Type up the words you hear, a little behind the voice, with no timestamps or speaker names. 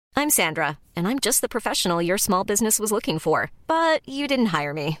I'm Sandra, and I'm just the professional your small business was looking for. But you didn't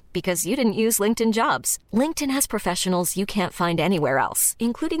hire me because you didn't use LinkedIn Jobs. LinkedIn has professionals you can't find anywhere else,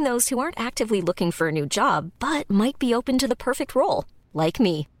 including those who aren't actively looking for a new job, but might be open to the perfect role, like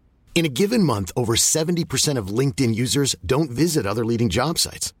me. In a given month, over 70% of LinkedIn users don't visit other leading job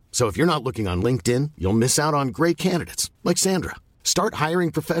sites. So if you're not looking on LinkedIn, you'll miss out on great candidates like Sandra. Start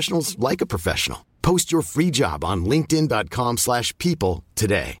hiring professionals like a professional. Post your free job on linkedin.com/people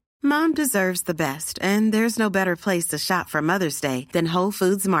today. Mom deserves the best, and there's no better place to shop for Mother's Day than Whole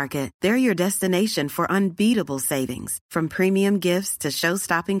Foods Market. They're your destination for unbeatable savings, from premium gifts to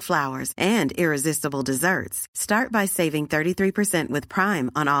show-stopping flowers and irresistible desserts. Start by saving 33% with Prime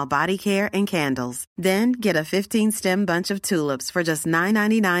on all body care and candles. Then get a 15-stem bunch of tulips for just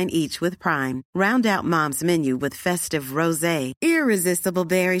 $9.99 each with Prime. Round out Mom's menu with festive rosé, irresistible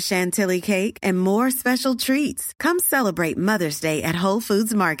berry chantilly cake, and more special treats. Come celebrate Mother's Day at Whole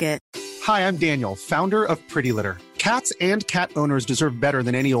Foods Market. Hi, I'm Daniel, founder of Pretty Litter. Cats and cat owners deserve better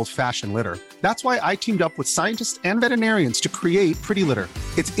than any old-fashioned litter. That's why I teamed up with scientists and veterinarians to create Pretty Litter.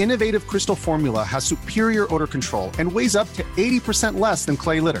 Its innovative crystal formula has superior odor control and weighs up to 80% less than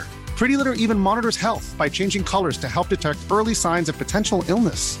clay litter. Pretty Litter even monitors health by changing colors to help detect early signs of potential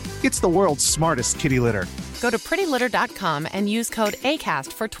illness. It's the world's smartest kitty litter. Go to prettylitter.com and use code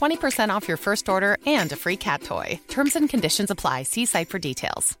ACAST for 20% off your first order and a free cat toy. Terms and conditions apply. See site for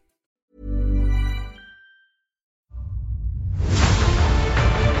details.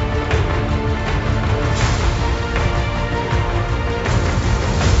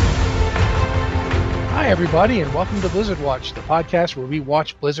 Hi, everybody, and welcome to Blizzard Watch, the podcast where we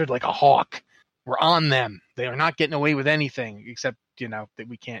watch Blizzard like a hawk. We're on them. They are not getting away with anything, except, that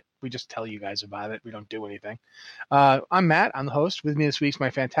we just tell you guys about it. We don't do anything. I'm Matt. I'm the host. With me this week's my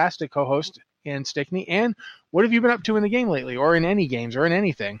fantastic co-host, Ann Stickney. Ann, what have you been up to in the game lately, or in any games, or in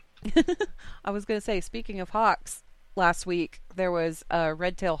anything? I was going to say, speaking of hawks, last week there was a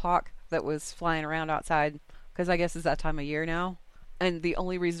red-tailed hawk that was flying around outside, because I guess it's that time of year now. And the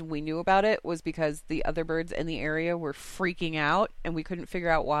only reason we knew about it was because the other birds in the area were freaking out, and we couldn't figure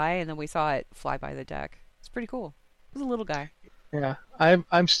out why, and then we saw it fly by the deck. It's pretty cool. It was a little guy. Yeah,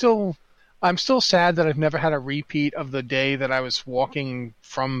 I'm still sad that I've never had a repeat of the day that I was walking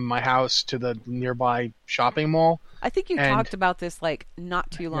from my house to the nearby shopping mall. I think you talked about this not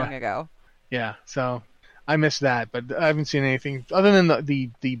too long ago. Yeah, so I missed that, but I haven't seen anything other than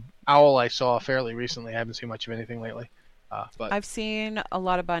the owl I saw fairly recently. I haven't seen much of anything lately. But I've seen a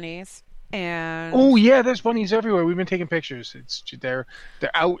lot of bunnies, and oh yeah, there's bunnies everywhere. We've been taking pictures. They're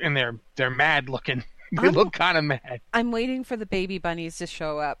out and they're mad looking. They look kind of mad. I'm waiting for the baby bunnies to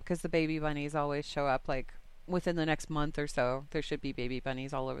show up, because the baby bunnies always show up within the next month or so. There should be baby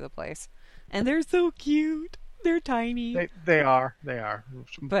bunnies all over the place, and they're so cute. They're tiny. They are.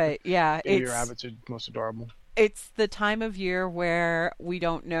 But yeah, baby rabbits are most adorable. It's the time of year where we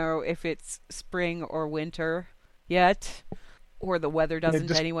don't know if it's spring or winter yet, or the weather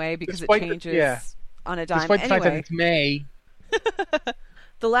doesn't anyway, because it changes on a dime. Despite the fact that it's May.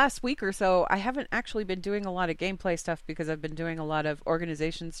 The last week or so, I haven't actually been doing a lot of gameplay stuff because I've been doing a lot of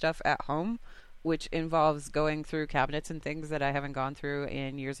organization stuff at home, which involves going through cabinets and things that I haven't gone through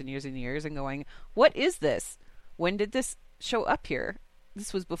in years and years and years, and going, what is this? When did this show up here?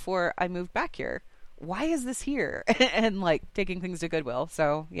 This was before I moved back here. Why is this here? And taking things to Goodwill.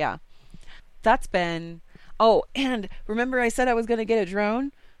 So yeah, that's been... Oh, and remember I said I was going to get a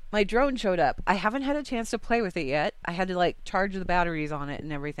drone? My drone showed up. I haven't had a chance to play with it yet. I had to charge the batteries on it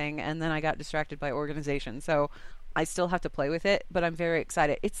and everything, and then I got distracted by organization. So I still have to play with it, but I'm very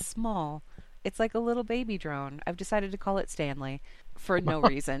excited. It's small. It's like a little baby drone. I've decided to call it Stanley for no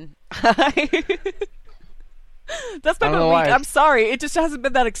reason. That's not going to I'm sorry. It just hasn't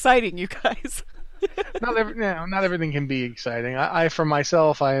been that exciting, you guys. Not everything can be exciting. I for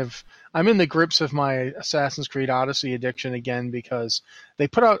myself, I'm in the grips of my Assassin's Creed Odyssey addiction again, because they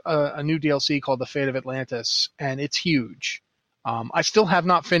put out a new DLC called The Fate of Atlantis, and it's huge. I still have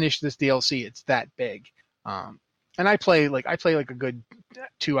not finished this DLC. It's that big. And I play a good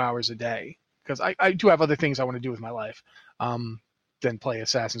 2 hours a day, because I do have other things I want to do with my life than play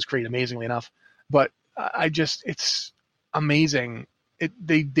Assassin's Creed, amazingly enough. But it's amazing.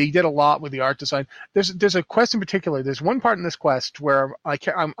 They did a lot with the art design. There's a quest in particular. There's one part in this quest where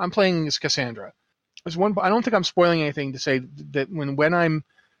I'm playing as Cassandra. There's one. I don't think I'm spoiling anything to say that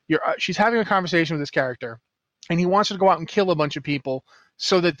she's having a conversation with this character, and he wants her to go out and kill a bunch of people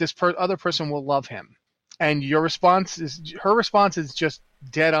so that this other person will love him. And her response is just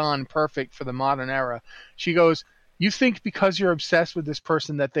dead on perfect for the modern era. She goes, "You think because you're obsessed with this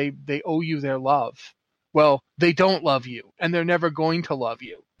person that they owe you their love? Well, they don't love you, and they're never going to love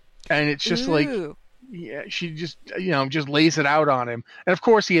you." And it's just like, Ooh. yeah, she just, just lays it out on him. And of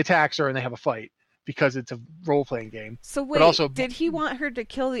course he attacks her and they have a fight because it's a role-playing game. So But wait, also, did he want her to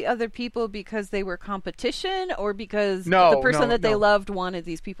kill the other people because they were competition, or because No, the person no, that they no. loved wanted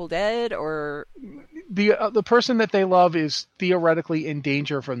these people dead, or the person that they love is theoretically in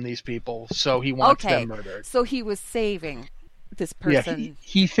danger from these people, so he wants them murdered. So he was saving this Yeah, person.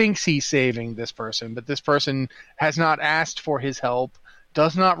 he thinks he's saving this person, but this person has not asked for his help,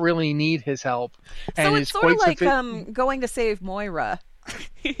 does not really need his help, and So is it's sort of quite like going to save Moira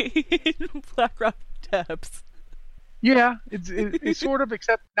in Black Rock Depths. Yeah, it's sort of,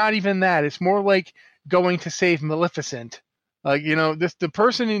 except not even that. It's more like going to save Maleficent. The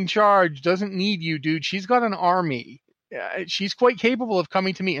person in charge doesn't need you, dude. She's got an army. She's quite capable of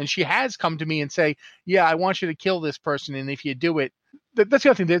coming to me, and she has come to me and say, "Yeah, I want you to kill this person, and if you do it." That's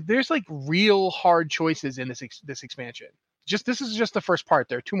the other thing. There's like real hard choices in this expansion. This is just the first part.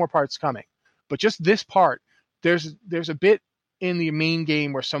 There are 2 more parts coming, but just this part, there's a bit in the main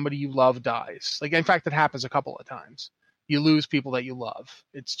game where somebody you love dies. Like, in fact, it happens a couple of times. You lose people that you love.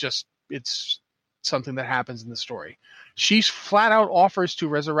 It's something that happens in the story. She flat out offers to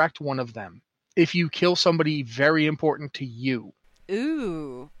resurrect one of them if you kill somebody very important to you.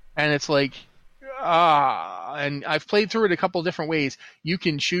 Ooh. And it's like, and I've played through it a couple of different ways. You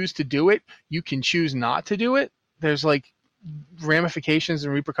can choose to do it. You can choose not to do it. There's like ramifications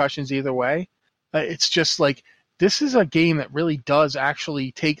and repercussions either way. It's just like, this is a game that really does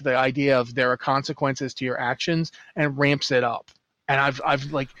actually take the idea of there are consequences to your actions and ramps it up. And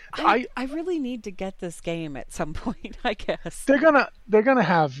I really need to get this game at some point, I guess. They're gonna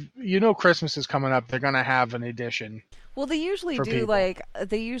have, Christmas is coming up. They're gonna have an edition. Well, they usually do like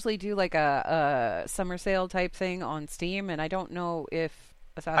a summer sale type thing on Steam, and I don't know if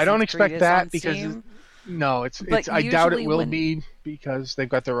Assassin's I don't Creed expect is that on because Steam. no, it's But I doubt it usually will when- be because they've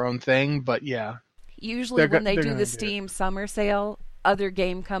got their own thing. But yeah, Usually when they they're do gonna the do it. Steam summer sale, other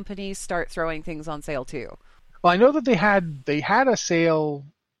game companies start throwing things on sale too. well, I know that they had a sale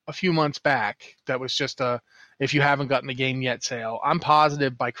a few months back that was just a if you haven't gotten the game yet sale. I'm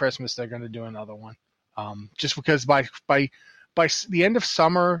positive by Christmas they're going to do another one. Just because by the end of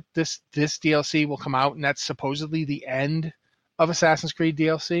summer this DLC will come out, and that's supposedly the end of Assassin's Creed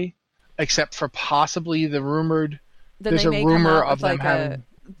DLC, except for possibly the rumored. Then There's they a may come rumor out of with them like having.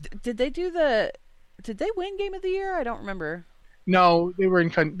 Did they win Game of the Year? I don't remember. No, they were in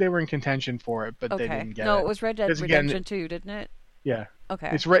contention for it, but they Okay. didn't get No, it. it was Red Dead 'Cause again, Redemption 2, didn't it? Yeah.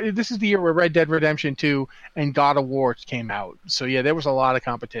 Okay. This is the year where Red Dead Redemption 2 and God of War came out. So yeah, there was a lot of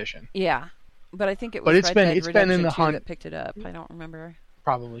competition. Yeah. But I think it was But it's Red been- Dead it's been Redemption in the 2 hunt. that picked it up. I don't remember.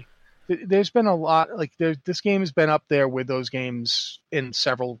 Probably. There's been a lot, like this game has been up there with those games in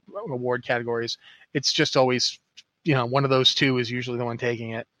several award categories. It's just always, one of those 2 is usually the one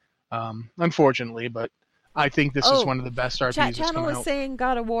taking it. Unfortunately, but I think this is one of the best RPGs Chat that's Channel come is out. saying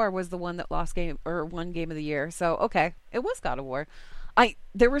God of War was the one that won Game of the Year. So okay, it was God of War.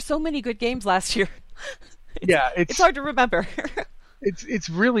 There were so many good games last year. It's hard to remember. It's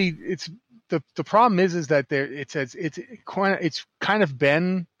really the problem is that it's kind of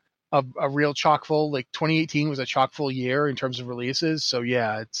been a real chock full. Like 2018 was a chock full year in terms of releases. So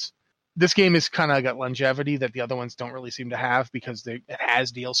yeah, this game is kind of got longevity that the other ones don't really seem to have because it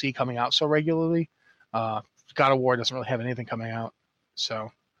has DLC coming out so regularly. God of War doesn't really have anything coming out,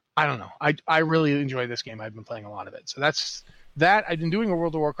 so I don't know. I really enjoy this game. I've been playing a lot of it. So that's that. I've been doing a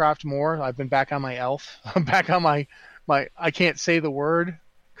World of Warcraft more. I've been back on my elf. I'm back on my I can't say the word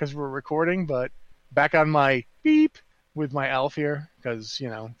because we're recording, but back on my beep with my elf here because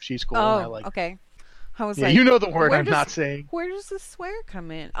she's cool. And I like. Okay. I was Yeah, like, you know the word where I'm not saying. Where does the swear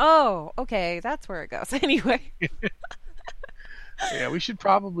come in? Oh, okay, that's where it goes. Anyway. Yeah, we should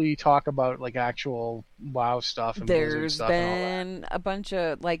probably talk about like actual WoW stuff and Blizzard There's stuff and all that. been a bunch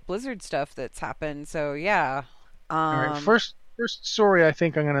of like Blizzard stuff that's happened, so yeah. All right, first story I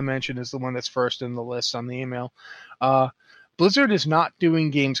think I'm going to mention is the one that's first in the list on the email. Blizzard is not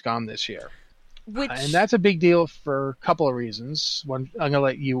doing Gamescom this year, and that's a big deal for a couple of reasons. One, I'm going to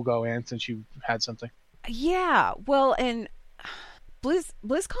let you go, Ann, since you had something. Yeah, well, and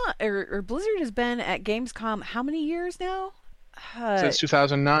BlizzCon or Blizzard has been at Gamescom how many years now? Since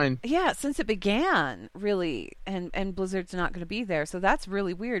 2009. Yeah, since it began, really, and Blizzard's not going to be there. So that's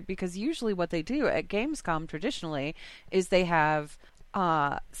really weird because usually what they do at Gamescom traditionally is they have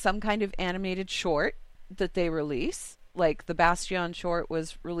some kind of animated short that they release. Like the Bastion short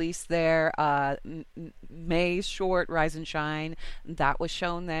was released there. May's short, Rise and Shine, that was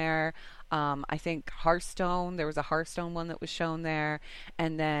shown there. I think Hearthstone, there was a Hearthstone one that was shown there.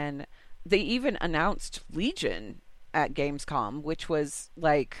 And then they even announced Legion at Gamescom, which was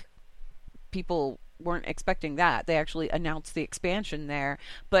like people weren't expecting that. They actually announced the expansion there.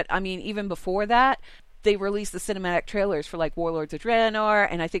 But I mean, even before that, they released the cinematic trailers for like Warlords of Draenor,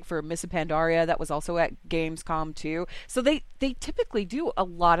 and I think for Miss Pandaria, that was also at Gamescom too. So they typically do a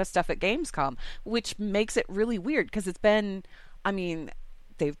lot of stuff at Gamescom, which makes it really weird because it's been, I mean,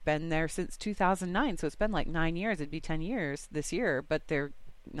 they've been there since 2009, so it's been like 9 years. It'd be 10 years this year, but they're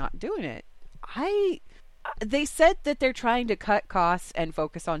not doing it. They said that they're trying to cut costs and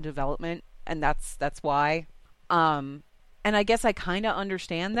focus on development, and that's why. And I guess I kind of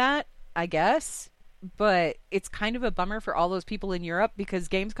understand that, I guess. But it's kind of a bummer for all those people in Europe because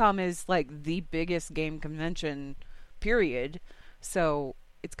Gamescom is like the biggest game convention, period. So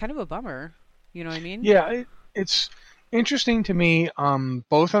it's kind of a bummer. You know what I mean? Yeah, it's interesting to me,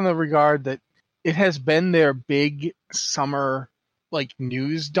 both on the regard that it has been their big summer like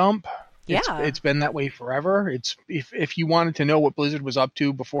news dump. It's been that way forever. It's if you wanted to know what Blizzard was up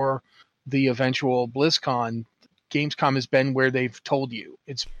to before the eventual BlizzCon, Gamescom has been where they've told you.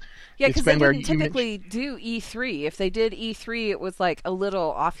 Because they didn't typically do E3. If they did E3, it was like a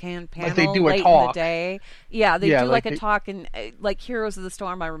little offhand panel like they do late a talk. in the day. Yeah, they do like a they... talk, and like Heroes of the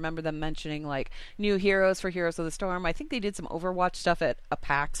Storm, I remember them mentioning like new heroes for Heroes of the Storm. I think they did some Overwatch stuff at a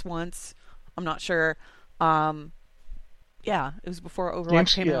PAX once. I'm not sure. Yeah, it was before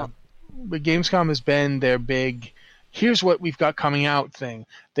Overwatch came out. But Gamescom has been their big, here's what we've got coming out thing.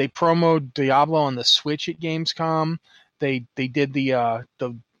 They promoted Diablo on the Switch at Gamescom. They did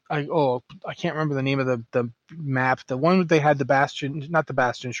I can't remember the name of the map. The one they had the Bastion, not the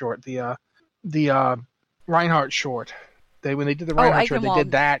Bastion short, the Reinhardt short. When they did the Reinhardt short, they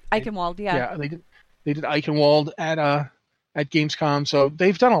did that. Eichenwald, yeah. Yeah, they did Eichenwald at Gamescom. So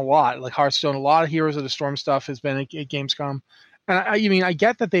they've done a lot, like Hearthstone. A lot of Heroes of the Storm stuff has been at Gamescom. And I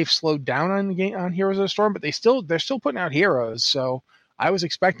get that they've slowed down on Heroes of the Storm, but they're still putting out heroes. So I was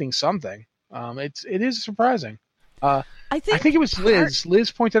expecting something. It is surprising. I think it was Liz.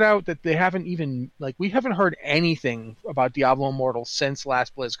 Liz pointed out that they haven't even we haven't heard anything about Diablo Immortal since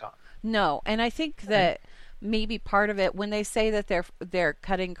last BlizzCon. No, and I think that maybe part of it, when they say that they're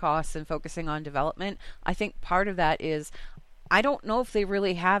cutting costs and focusing on development, I think part of that is, I don't know if they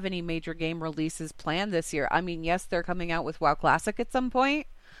really have any major game releases planned this year. I mean, yes, they're coming out with WoW Classic at some point,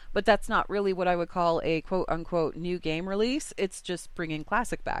 but that's not really what I would call a quote-unquote new game release. It's just bringing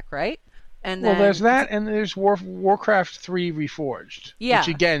Classic back, right? And then, there's that, and there's Warcraft 3 Reforged, which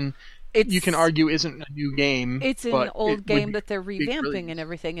again, you can argue isn't a new game. It's an old game that they're revamping and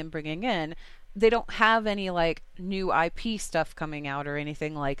everything and bringing in. They don't have any new IP stuff coming out or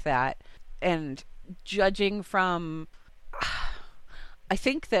anything like that. And judging from, I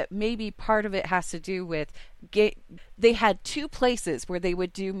think that maybe part of it has to do with they had two places where they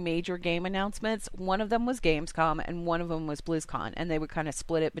would do major game announcements. One of them was Gamescom and one of them was BlizzCon, and they would kind of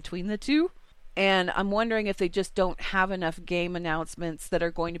split it between the two. And I'm wondering if they just don't have enough game announcements that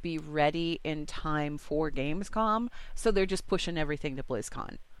are going to be ready in time for Gamescom, so they're just pushing everything to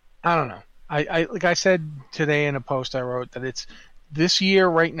BlizzCon. I don't know. I like I said today in a post I wrote that it's this year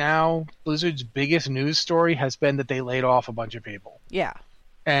right now, Blizzard's biggest news story has been that they laid off a bunch of people. Yeah.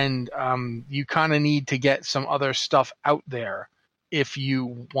 And you kind of need to get some other stuff out there if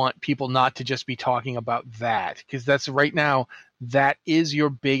you want people not to just be talking about that. Because that's right now, that is your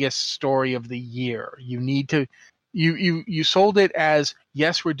biggest story of the year. You need to, you sold it as,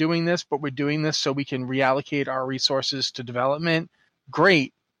 yes, we're doing this, but we're doing this so we can reallocate our resources to development.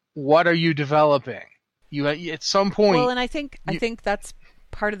 Great. What are you developing? You at some point. Well, and I think that's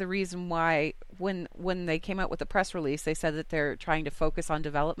part of the reason why when they came out with the press release, they said that they're trying to focus on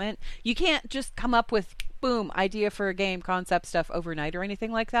development. You can't just come up with, boom, idea for a game, concept stuff overnight or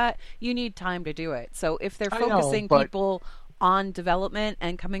anything like that. You need time to do it. So if they're focusing people on development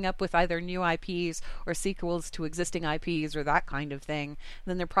and coming up with either new IPs or sequels to existing IPs or that kind of thing,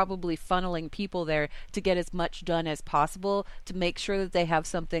 then they're probably funneling people there to get as much done as possible to make sure that they have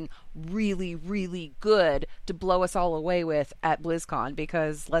something really, really good to blow us all away with at BlizzCon.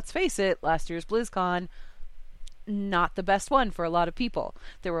 Because let's face it, last year's BlizzCon, not the best one for a lot of people.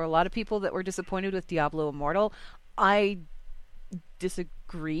 There were a lot of people that were disappointed with Diablo Immortal. I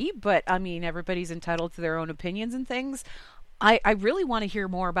disagree, but I mean, everybody's entitled to their own opinions and things. I really want to hear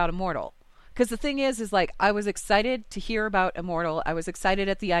more about Immortal. Because the thing is I was excited to hear about Immortal. I was excited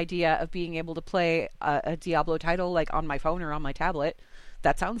at the idea of being able to play a Diablo title on my phone or on my tablet.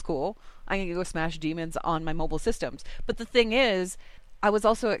 That sounds cool. I'm going to go smash demons on my mobile systems. But the thing is, I was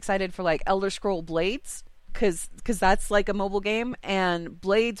also excited for Elder Scroll Blades, because that's a mobile game. And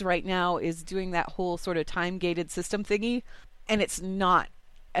Blades right now is doing that whole sort of time-gated system thingy. And it's not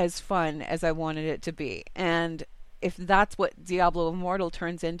as fun as I wanted it to be. And if that's what Diablo Immortal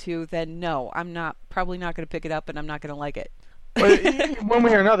turns into, then no, I'm probably not going to pick it up, and I'm not going to like it. But one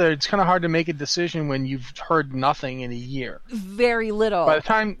way or another, it's kind of hard to make a decision when you've heard nothing in a year. Very little. By the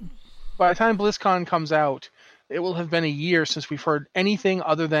time BlizzCon comes out, it will have been a year since we've heard anything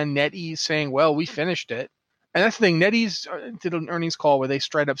other than NetEase saying, well, we finished it. And that's the thing. NetEase did an earnings call where they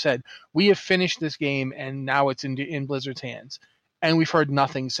straight up said, we have finished this game and now it's in Blizzard's hands. And we've heard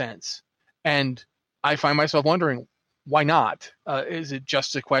nothing since. And I find myself wondering, why not? Is it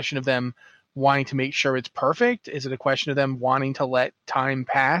just a question of them wanting to make sure it's perfect? Is it a question of them wanting to let time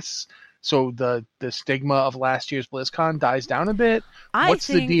pass so the stigma of last year's BlizzCon dies down a bit? What's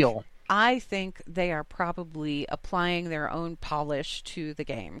the deal? I think they are probably applying their own polish to the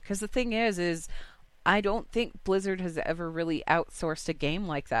game. Because the thing is I don't think Blizzard has ever really outsourced a game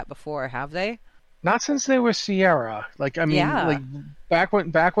like that before, have they? Not since they were Sierra. Like back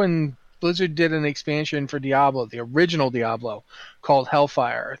when Blizzard did an expansion for Diablo, the original Diablo, called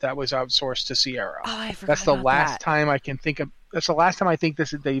Hellfire, that was outsourced to Sierra. Oh, I forgot That's the about last that. time I can think of. That's the last time I think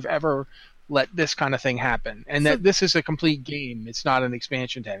they've ever let this kind of thing happen, and that this is a complete game. It's not an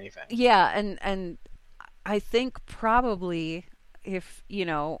expansion to anything. Yeah, and I think probably if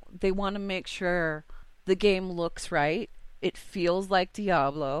they want to make sure the game looks right, it feels like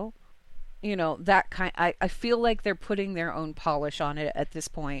Diablo. That kind. I feel like they're putting their own polish on it at this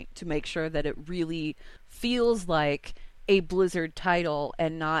point to make sure that it really feels like a Blizzard title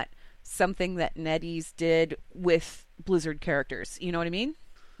and not something that NetEase did with Blizzard characters. You know what I mean?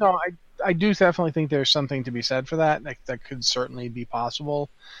 No, I do definitely think there's something to be said for that. That could certainly be possible.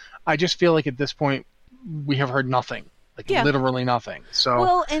 I just feel like at this point we have heard nothing. Literally nothing. So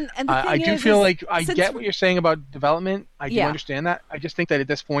well, and the thing I do feel like I get what you're saying about development. I do understand that. I just think that at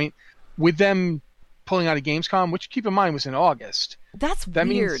this point, with them pulling out of Gamescom, which keep in mind was in August. That weird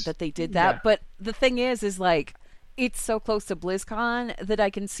means, that they did that. Yeah. But the thing is like it's so close to BlizzCon that I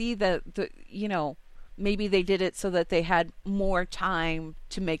can see that maybe they did it so that they had more time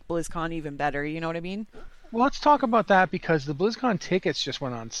to make BlizzCon even better. You know what I mean? Well, let's talk about that because the BlizzCon tickets just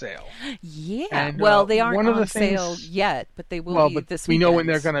went on sale. Yeah. And, they aren't on sale yet, but they will be this weekend. We know when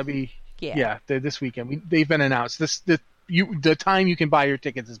they're going to be. Yeah, they're this weekend. They've been announced. The time you can buy your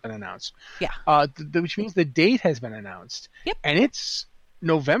tickets has been announced. Yeah. Which means the date has been announced. Yep. And it's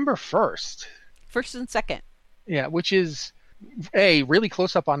November 1st. 1st and 2nd. Yeah, which is really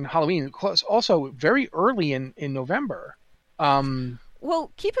close up on Halloween. Also very early in November.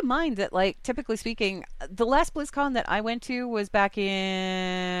 Well, keep in mind that, typically speaking, the last BlizzCon that I went to was back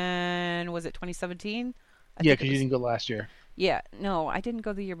in, was it 2017? Yeah, because you didn't go last year. Yeah, no, I didn't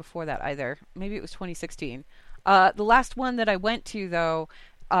go the year before that either. Maybe it was 2016. The last one that I went to, though,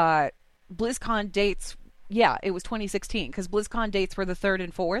 BlizzCon dates, it was 2016, because BlizzCon dates were the 3rd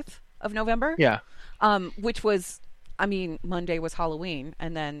and 4th of November. Yeah. Which was, Monday was Halloween,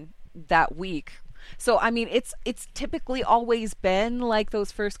 and then that week. So, it's typically always been like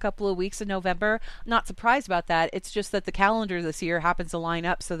those first couple of weeks of November. Not surprised about that. It's just that the calendar this year happens to line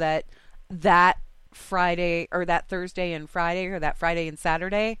up so that Friday, or that Thursday and Friday, or that Friday and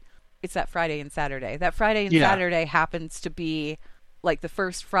Saturday, it's that Friday and Saturday. That Friday and Saturday happens to be like the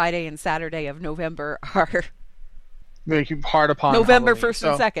first Friday and Saturday of November are hard upon November Halloween.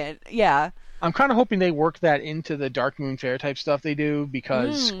 1st and 2nd. Yeah. I'm kind of hoping they work that into the Dark Moon Fair type stuff they do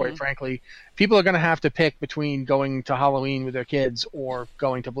because, quite frankly, people are going to have to pick between going to Halloween with their kids or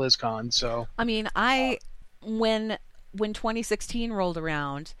going to BlizzCon. So when 2016 rolled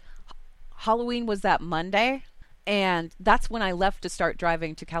around, Halloween was that Monday, and that's when I left to start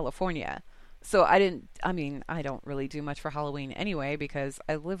driving to California. So I don't really do much for Halloween anyway because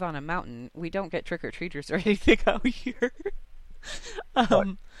I live on a mountain. We don't get trick-or-treaters or anything out here.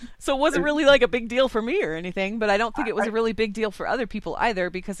 So it wasn't really like a big deal for me or anything, but I don't think it was a really big deal for other people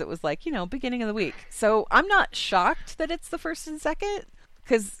either because it was beginning of the week. So I'm not shocked that it's the 1st and 2nd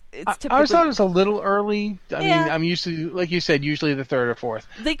because it's typically... I always thought it was a little early. I mean, I'm used to, like you said, usually the 3rd or 4th.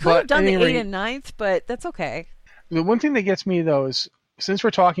 They could have done the 8th and 9th, but that's okay. The one thing that gets me, though, is since we're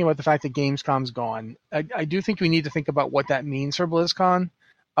talking about the fact that Gamescom's gone, I do think we need to think about what that means for BlizzCon.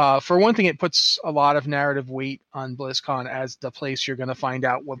 For one thing, it puts a lot of narrative weight on BlizzCon as the place you're going to find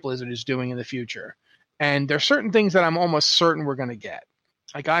out what Blizzard is doing in the future. And there's certain things that I'm almost certain we're going to get.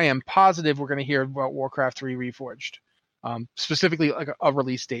 Like, I am positive we're going to hear about Warcraft 3 Reforged, specifically like a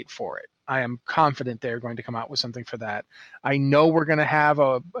release date for it. I am confident they're going to come out with something for that. I know we're going to have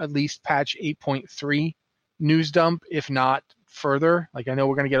at least patch 8.3 news dump, if not further. Like, I know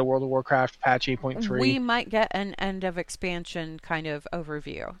we're going to get a World of Warcraft patch 8.3. We might get an end of expansion kind of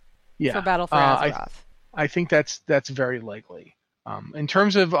overview for Battle for Azeroth. I think that's very likely. In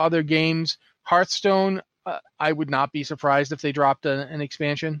terms of other games, Hearthstone, I would not be surprised if they dropped an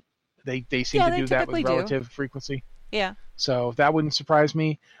expansion. They seem to do that with relative frequency. Yeah. So that wouldn't surprise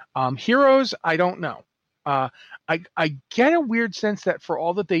me. Heroes, I don't know. I get a weird sense that for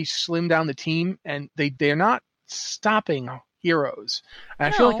all that they slim down the team, and they're not stopping Heroes.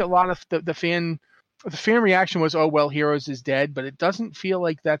 And I feel like a lot of the fan reaction was, oh, well, Heroes is dead, but it doesn't feel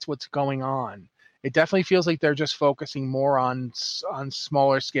like that's what's going on. It definitely feels like they're just focusing more on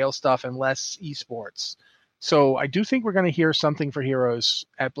smaller scale stuff and less esports. So I do think we're going to hear something for Heroes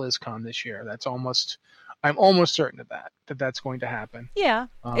at BlizzCon this year. I'm almost certain of that's going to happen. Yeah.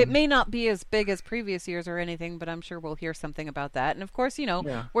 It may not be as big as previous years or anything, but I'm sure we'll hear something about that. And of course,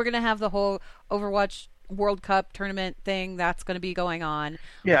 we're going to have the whole Overwatch World Cup tournament thing that's going to be going on.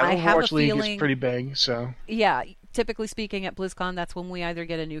 Yeah, Overwatch League is pretty big, so. Yeah, typically speaking at BlizzCon, that's when we either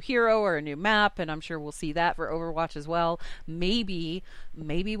get a new hero or a new map, and I'm sure we'll see that for Overwatch as well. Maybe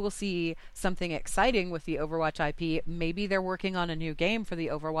we'll see something exciting with the Overwatch IP. Maybe they're working on a new game for the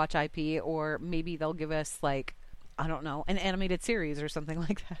Overwatch IP, or maybe they'll give us, like, I don't know, an animated series or something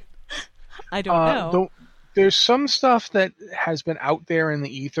like that. I don't know. There's some stuff that has been out there in the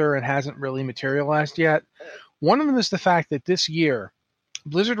ether and hasn't really materialized yet. One of them is the fact that this year,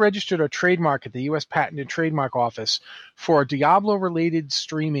 Blizzard registered a trademark at the U.S. Patent and Trademark Office for a Diablo-related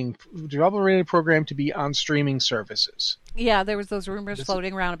program to be on streaming services. Yeah, there was those rumors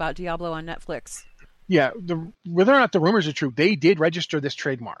floating around about Diablo on Netflix. Yeah, whether or not the rumors are true, they did register this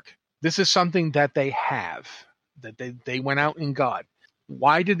trademark. This is something that they have, that they went out and got.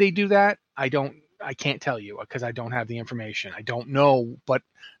 Why did they do that? I can't tell you because I don't have the information. I don't know, but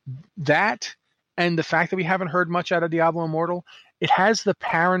that and the fact that we haven't heard much out of Diablo Immortal, it has the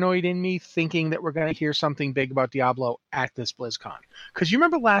paranoid in me thinking that we're going to hear something big about Diablo at this BlizzCon. Because you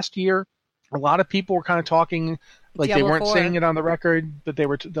remember last year, a lot of people were kind of talking, like Diablo they weren't 4. Saying it on the record, but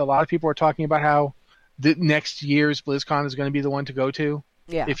a lot of people were talking about how the next year's BlizzCon is going to be the one to go to.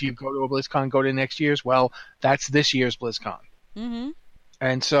 Yeah. If you go to a BlizzCon, go to next year's. Well, that's this year's BlizzCon. Mm-hmm.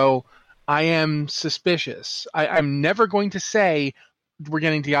 And so I am suspicious. I'm never going to say we're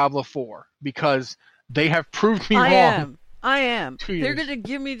getting Diablo 4 because they have proved me wrong. I am. They're going to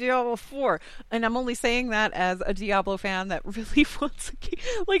give me Diablo 4. And I'm only saying that as a Diablo fan that really wants a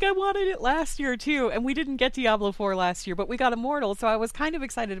game. Like, I wanted it last year, too. And we didn't get Diablo 4 last year, but we got Immortal. So I was kind of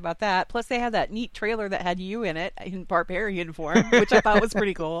excited about that. Plus, they had that neat trailer that had you in it in Barbarian form, which I thought was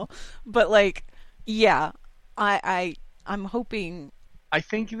pretty cool. But, like, yeah, I'm hoping... I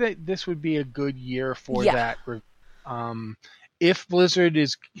think that this would be a good year for that. If Blizzard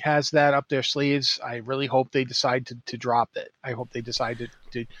has that up their sleeves, I really hope they decide to drop it. I hope they decide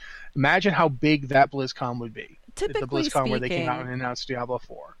to imagine how big that BlizzCon would be. Typically the BlizzCon speaking, where they came out and announced Diablo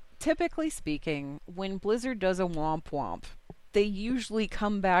 4. Typically speaking, when Blizzard does a womp womp, they usually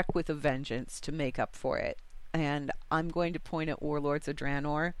come back with a vengeance to make up for it. And I'm going to point at Warlords of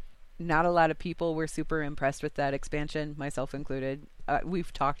Draenor. Not a lot of people were super impressed with that expansion, myself included.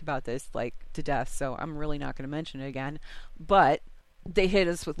 We've talked about this like to death, so I'm really not going to mention it again. But they hit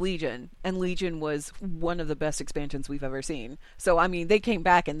us with Legion, and Legion was one of the best expansions we've ever seen. So, I mean, they came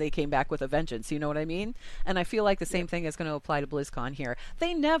back with a vengeance, you know what I mean? And I feel like the same thing is going to apply to BlizzCon here.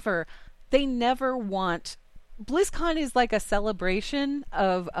 They never want... BlizzCon is like a celebration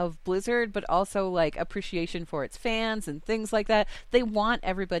of Blizzard, but also like appreciation for its fans and things like that. They want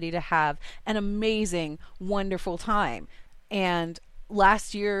everybody to have an amazing, wonderful time. And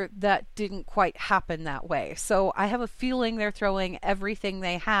last year, that didn't quite happen that way. So I have a feeling they're throwing everything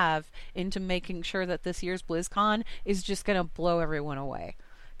they have into making sure that this year's BlizzCon is just going to blow everyone away.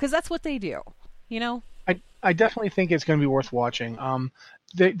 Because that's what they do, you know? I definitely think it's going to be worth watching.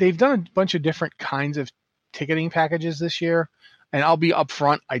 They've done a bunch of different kinds of ticketing packages this year, and I'll be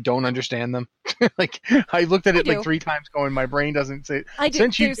upfront, I don't understand them. Like, I looked at it like 3 times going, my brain doesn't say.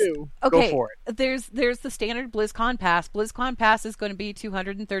 Since you do, go for it. There's the standard BlizzCon Pass. BlizzCon Pass is going to be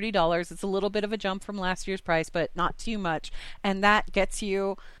 $230. It's a little bit of a jump from last year's price, but not too much. And that gets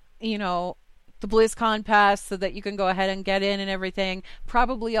you, the BlizzCon Pass so that you can go ahead and get in and everything.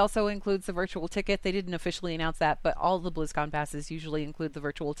 Probably also includes the virtual ticket. They didn't officially announce that, but all the BlizzCon Passes usually include the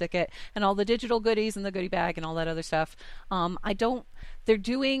virtual ticket and all the digital goodies and the goodie bag and all that other stuff. They're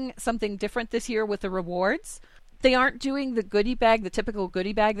doing something different this year with the rewards. They aren't doing the goodie bag, the typical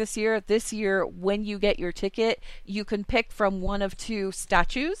goodie bag this year. This year, when you get your ticket, you can pick from one of 2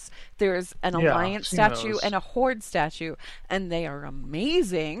 statues. There's an Alliance statue and a Horde statue, and they are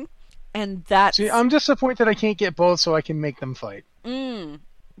amazing. And that's... See, I'm disappointed I can't get both so I can make them fight.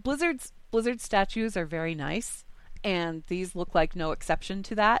 Blizzard's statues are very nice, and these look like no exception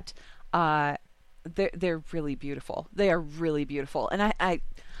to that. They're really beautiful. They are really beautiful, and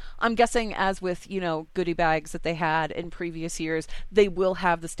I'm guessing, as with, goodie bags that they had in previous years, they will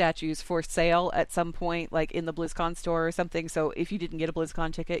have the statues for sale at some point, like in the BlizzCon store or something. So if you didn't get a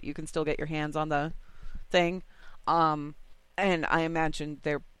BlizzCon ticket, you can still get your hands on the thing. And I imagine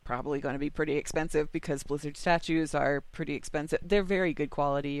they're probably going to be pretty expensive because Blizzard statues are pretty expensive. They're very good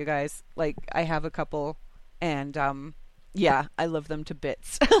quality, you guys. Like, I have a couple, and yeah, I love them to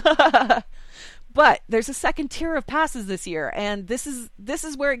bits. But there's a second tier of passes this year, and this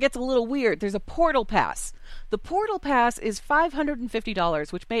is where it gets a little weird. There's a portal pass. The portal pass is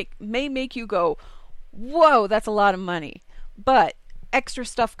 $550, which may make you go, whoa, that's a lot of money. But extra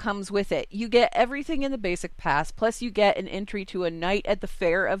stuff comes with it. You get everything in the basic pass, plus you get an entry to a Night at the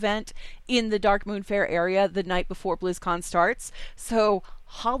Fair event in the Darkmoon Fair area the night before BlizzCon starts. So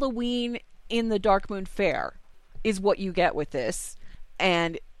Halloween in the Darkmoon Fair is what you get with this,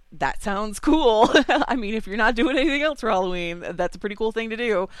 and that sounds cool. I mean, if you're not doing anything else for Halloween, that's a pretty cool thing to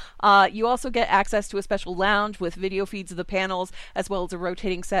do. You also get access to a special lounge with video feeds of the panels, as well as a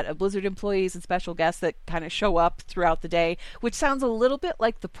rotating set of Blizzard employees and special guests that kind of show up throughout the day, which sounds a little bit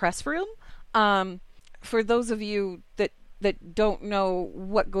like the press room. For those of you that don't know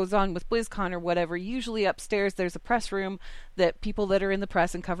what goes on with BlizzCon or whatever, usually upstairs there's a press room that people that are in the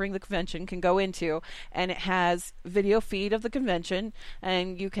press and covering the convention can go into, and it has video feed of the convention,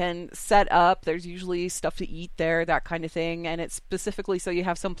 and you can set up, there's usually stuff to eat there, that kind of thing, and it's specifically so you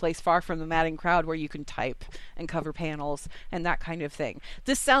have some place far from the madding crowd where you can type and cover panels and that kind of thing.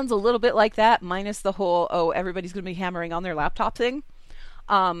 This sounds a little bit like that, minus the whole, everybody's going to be hammering on their laptop thing.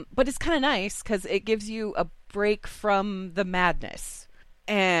 But it's kind of nice because it gives you a break from the madness.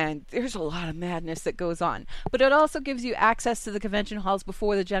 And there's a lot of madness that goes on. But it also gives you access to the convention halls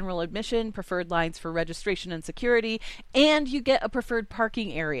before the general admission, preferred lines for registration and security, and you get a preferred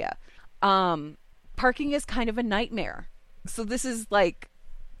parking area. Parking is kind of a nightmare. So this is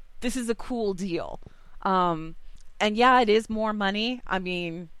a cool deal. And yeah, it is more money. I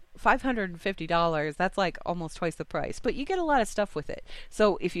mean, $550, that's like almost twice the price, but you get a lot of stuff with it.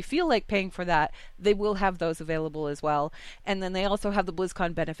 So if you feel like paying for that, they will have those available as well. And then they also have the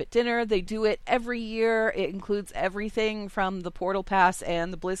BlizzCon benefit dinner. They do it every year. It includes everything from the Portal Pass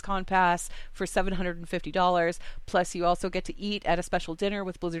and the BlizzCon Pass for $750. Plus you also get to eat at a special dinner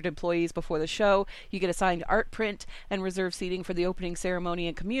with Blizzard employees before the show. You get a signed art print and reserved seating for the opening ceremony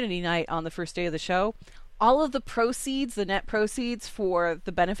and community night on the first day of the show. All of the proceeds, the net proceeds for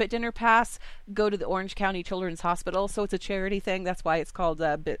the benefit dinner pass, go to the Orange County Children's Hospital. So it's a charity thing. That's why it's called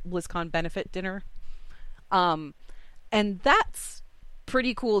BlizzCon Benefit Dinner. And that's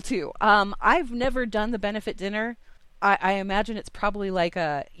pretty cool too. I've never done the benefit dinner. I imagine it's probably like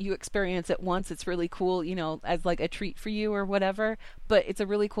you experience it once. It's really cool, as like a treat for you or whatever. But it's a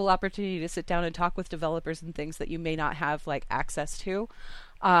really cool opportunity to sit down and talk with developers and things that you may not have like access to.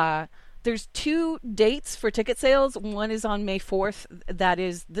 There's 2 dates for ticket sales. One is on May 4th. That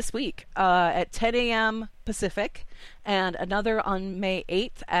is this week at 10 a.m. Pacific. And another on May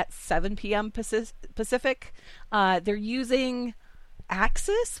 8th at 7 p.m. Pacific. They're using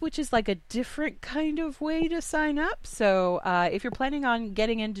Axis, which is like a different kind of way to sign up. So if you're planning on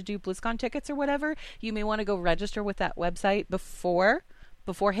getting in to do BlizzCon tickets or whatever, you may want to go register with that website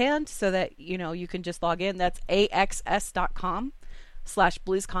beforehand so that, you can just log in. That's axs.com.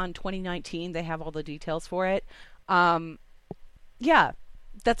 /BlizzCon 2019. They have all the details for it. Yeah,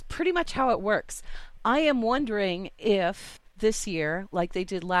 that's pretty much how it works. I am wondering if this year, like they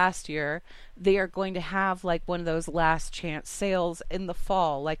did last year, they are going to have like one of those last chance sales in the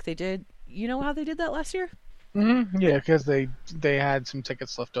fall like they did. You know how they did that last year? Mm-hmm. Yeah, because they had some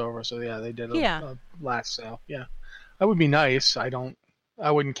tickets left over, so yeah, they did a last sale. Yeah, that would be nice. I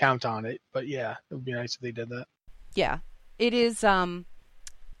wouldn't count on it, but yeah, it would be nice if they did that. Yeah. It is,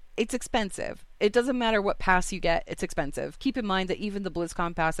 it's expensive. It doesn't matter what pass you get, it's expensive. Keep in mind that even the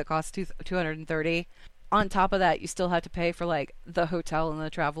BlizzCon pass that costs $230, on top of that, you still have to pay for like the hotel and the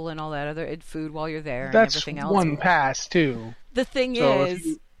travel and all that other food while you're there and everything else. That's one pass too. The thing is,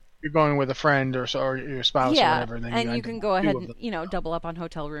 if you're going with a friend or your spouse or whatever, then you can go ahead and double up on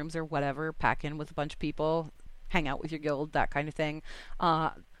hotel rooms or whatever, pack in with a bunch of people, hang out with your guild, that kind of thing.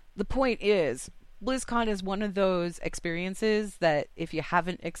 The point is, BlizzCon is one of those experiences that if you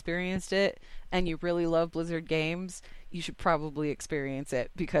haven't experienced it and you really love Blizzard games, you should probably experience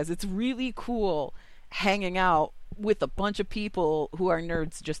it because it's really cool hanging out with a bunch of people who are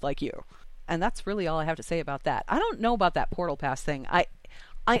nerds just like you. And that's really all I have to say about that. I don't know about that Portal Pass thing. I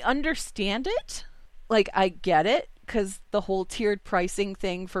understand it. Like, I get it because the whole tiered pricing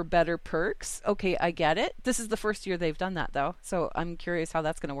thing for better perks. Okay, I get it. This is the first year they've done that, though. So I'm curious how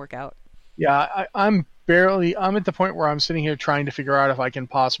that's going to work out. Yeah, I'm barely. I'm at the point where I'm sitting here trying to figure out if I can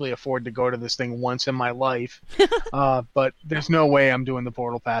possibly afford to go to this thing once in my life. But there's no way I'm doing the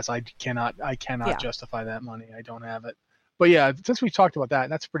Portal Pass. I cannot justify that money. I don't have it. But yeah, since we talked about that,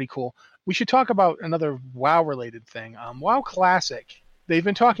 that's pretty cool. We should talk about another WoW related thing. WoW Classic. They've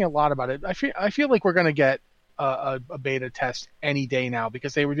been talking a lot about it. I feel like we're going to get a beta test any day now,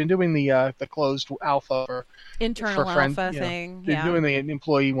 because they were doing the closed alpha for internal alpha thing. They're doing the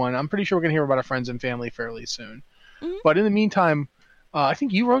employee one. I'm pretty sure we're going to hear about our friends and family fairly soon. Mm-hmm. But in the meantime, I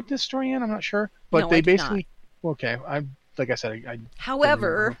think you wrote this story in. I'm not sure, but they basically okay. Like I said,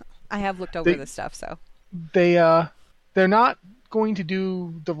 however, I have looked over this stuff, so they're not going to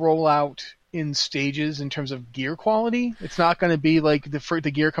do the rollout in stages in terms of gear quality. It's not going to be like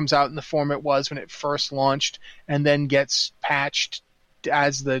the gear comes out in the form it was when it first launched and then gets patched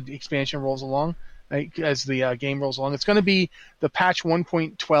as the expansion rolls along, like, as the game rolls along. It's going to be the patch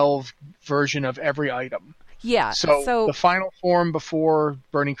 1.12 version of every item. Yeah. So the final form before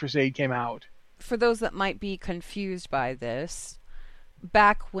Burning Crusade came out. For those that might be confused by this,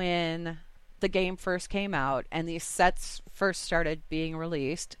 back when the game first came out and these sets first started being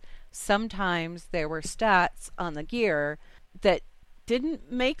released, sometimes there were stats on the gear that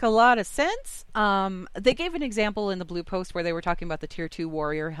didn't make a lot of sense. They gave an example in the Blue Post where they were talking about the Tier 2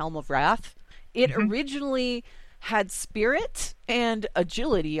 Warrior Helm of Wrath. It originally had Spirit and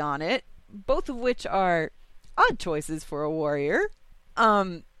Agility on it, both of which are odd choices for a warrior.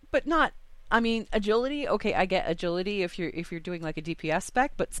 But not, I mean, Agility, okay, I get Agility if you're doing like a DPS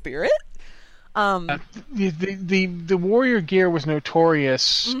spec, but Spirit? The warrior gear was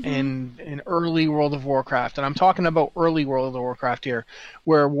notorious in early World of Warcraft, and I'm talking about early World of Warcraft here,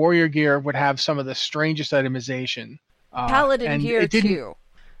 where warrior gear would have some of the strangest itemization. Paladin gear too.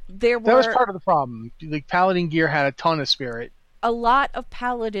 That was part of the problem. Like, Paladin gear had a ton of Spirit. A lot of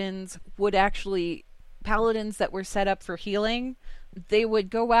Paladins that were set up for healing, they would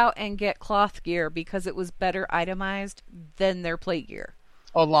go out and get cloth gear because it was better itemized than their plate gear.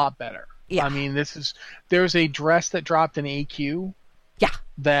 A lot better. Yeah. I mean, there's a dress that dropped in AQ. Yeah.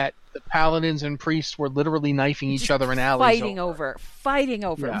 That the paladins and priests were literally knifing each other in alleys. Fighting over,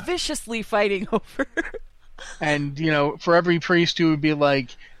 viciously fighting over. And, for every priest who would be like,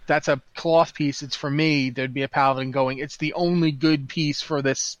 that's a cloth piece, it's for me, there'd be a paladin going, it's the only good piece for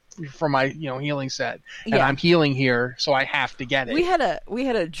my healing set. And I'm healing here, so I have to get it. We had a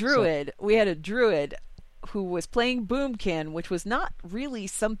druid. We had a druid who was playing Boomkin, which was not really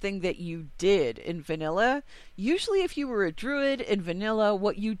something that you did in vanilla. Usually if you were a druid in vanilla,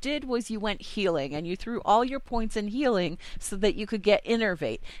 what you did was you went healing, and you threw all your points in healing so that you could get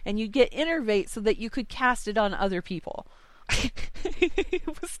Innervate. And you'd get Innervate so that you could cast it on other people.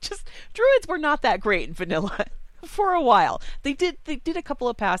 It was just, druids were not that great in vanilla. For a while. They did a couple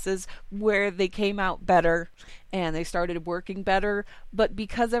of passes where they came out better and they started working better, but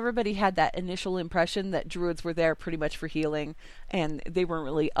because everybody had that initial impression that druids were there pretty much for healing and they weren't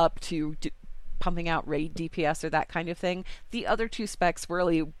really up to pumping out raid DPS or that kind of thing, the other two specs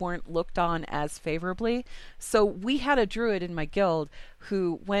really weren't looked on as favorably. So we had a druid in my guild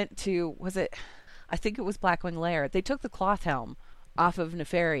who went to, I think it was Blackwing Lair. They took the cloth helm off of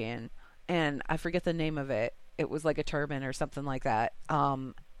Nefarian, and I forget the name of it. It was like a turban or something like that.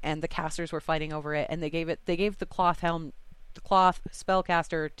 And the casters were fighting over it, and they gave the cloth spellcaster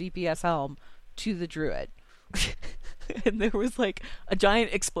DPS helm to the druid. And there was like a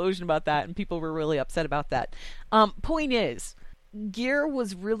giant explosion about that, and people were really upset about that. Point is, gear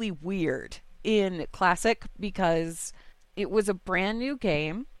was really weird in Classic because it was a brand new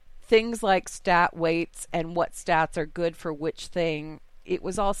game. Things like stat weights and what stats are good for which thing, it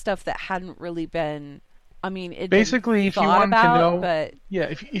was all stuff that hadn't really been, basically, if you wanted to know,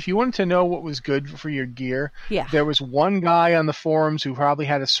 if you wanted to know what was good for your gear, there was one guy on the forums who probably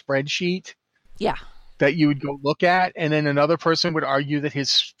had a spreadsheet. Yeah. That you would go look at, and then another person would argue that his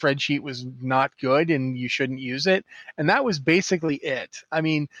spreadsheet was not good and you shouldn't use it. And that was basically it. I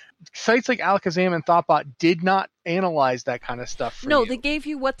mean, sites like Alakazam and Thoughtbot did not analyze that kind of stuff for you. They gave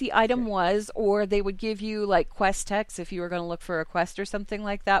you what the item was, or they would give you like quest text if you were going to look for a quest or something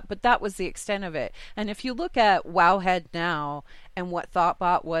like that, but that was the extent of it. And if you look at Wowhead now and what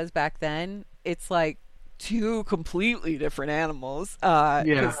Thoughtbot was back then, it's like two completely different animals.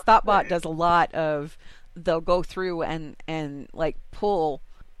 Because Thoughtbot does a lot of, they'll go through and like pull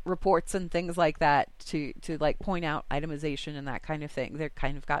reports and things like that to like point out itemization and that kind of thing. They're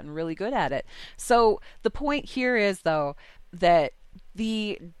kind of gotten really good at it. So the point here is, though, that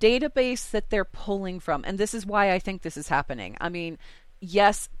the database that they're pulling from, and this is why I think this is happening. I mean,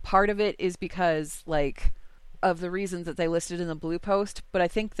 yes, part of it is because like of the reasons that they listed in the blue post, but I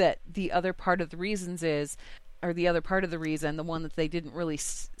think that the other part of the reasons is, or the other part of the reason, the one that they didn't really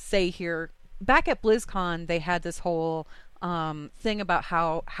say here, back at BlizzCon, they had this whole thing about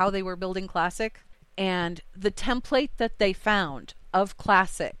how they were building Classic, and the template that they found of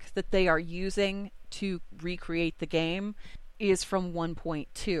Classic that they are using to recreate the game is from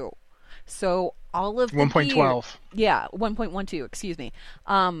 1.2. So all of the 1.12. Yeah, 1.12, excuse me.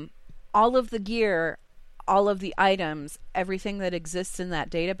 All of the gear, all of the items, everything that exists in that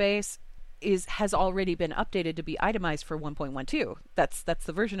database has already been updated to be itemized for 1.12. That's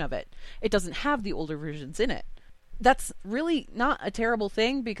the version of it. It doesn't have the older versions in it. That's really not a terrible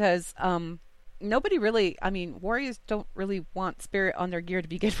thing because nobody really, I mean, warriors don't really want spirit on their gear to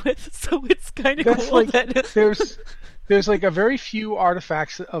begin with, so it's kind of cool like, that there's like a very few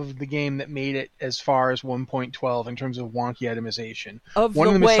artifacts of the game that made it as far as 1.12 in terms of wonky itemization. One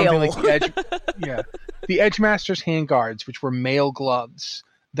of them is something like the Edge Master's handguards, which were mail gloves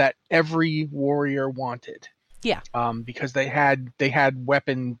that every warrior wanted. Yeah. Because they had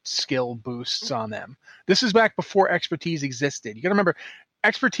weapon skill boosts on them. This is back before expertise existed. You got to remember,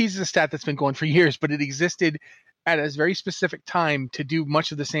 expertise is a stat that's been going for years, but it existed at a very specific time to do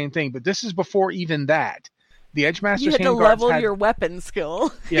much of the same thing. But this is before even that. The Edge Master's handguards you had to level your weapon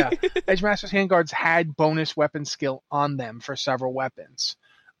skill. Yeah. Edge Master's handguards had bonus weapon skill on them for several weapons.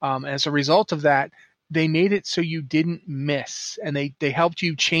 As a result of that, they made it so you didn't miss, and they helped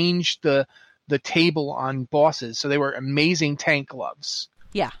you change the table on bosses. So they were amazing tank gloves.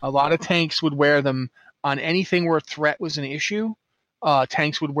 Yeah. A lot of tanks would wear them on anything where threat was an issue.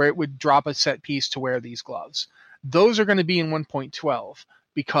 Tanks would drop a set piece to wear these gloves. Those are going to be in 1.12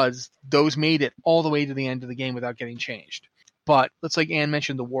 because those made it all the way to the end of the game without getting changed. But let's, like Anne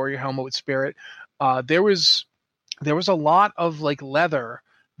mentioned, the warrior helmet with spirit. There was a lot of like leather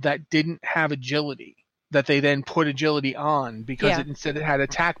that didn't have agility that they then put agility on because instead it had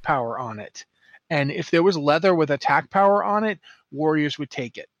attack power on it. And if there was leather with attack power on it, warriors would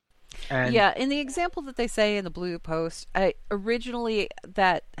take it. And yeah, in the example that they say in the blue post, originally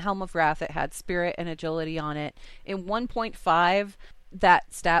that Helm of Wrath, it had spirit and agility on it. In 1.5,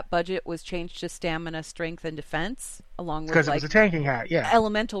 that stat budget was changed to stamina, strength, and defense, along with because it was a tanking hat,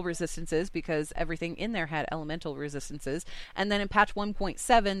 elemental resistances, because everything in there had elemental resistances. And then in patch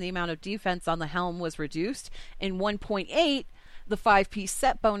 1.7, the amount of defense on the helm was reduced. In 1.8, the 5-piece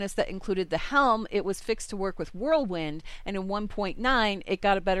set bonus that included the helm, it was fixed to work with Whirlwind, and in 1.9, it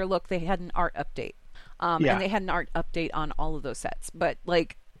got a better look. They had an art update. And they had an art update on all of those sets. But,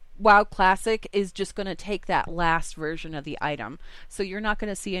 like, WoW Classic is just going to take that last version of the item. So you're not going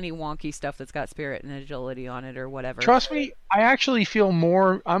to see any wonky stuff that's got spirit and agility on it or whatever. Trust me, I actually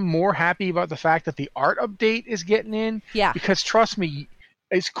I'm more happy about the fact that the art update is getting in. Yeah. Because trust me,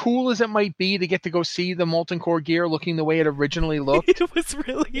 as cool as it might be to get to go see the Molten Core gear looking the way it originally looked. It was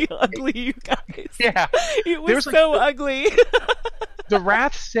really ugly, you guys. Yeah. It was so ugly. The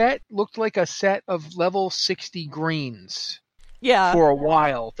Wrath set looked like a set of level 60 greens. Yeah. For a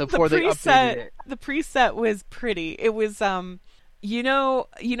while before they updated it. The preset was pretty. It was you know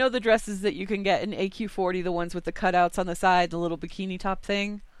the dresses that you can get in AQ40, the ones with the cutouts on the side, the little bikini top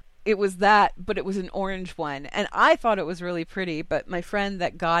thing? It was that, but it was an orange one. And I thought it was really pretty, but my friend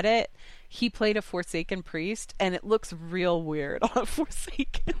that got it, he played a Forsaken priest, and it looks real weird on a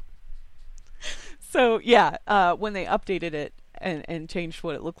Forsaken. So, yeah, when they updated it and changed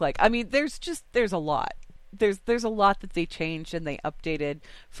what it looked like. I mean, there's a lot. There's a lot that they changed and they updated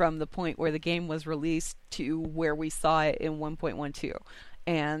from the point where the game was released to where we saw it in 1.12.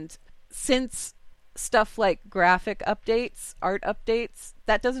 And since stuff like graphic updates, art updates,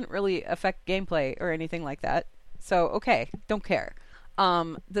 that doesn't really affect gameplay or anything like that. So, okay, don't care.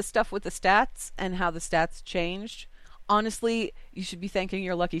 The stuff with the stats and how the stats changed, honestly, you should be thanking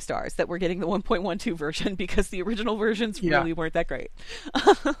your lucky stars that we're getting the 1.12 version because the original versions really weren't that great.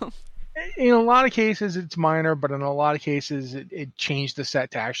 In a lot of cases, it's minor, but in a lot of cases, it changed the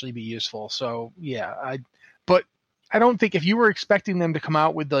set to actually be useful. So, yeah. But I don't think if you were expecting them to come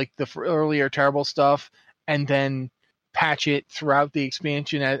out with like the earlier terrible stuff and then patch it throughout the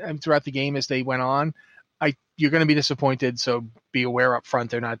expansion and throughout the game as they went on, you're going to be disappointed. So be aware up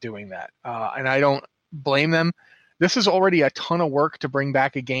front they're not doing that. And I don't blame them. This is already a ton of work to bring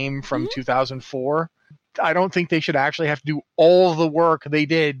back a game from 2004. I don't think they should actually have to do all the work they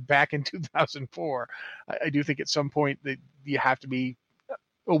did back in 2004. I do think at some point that you have to be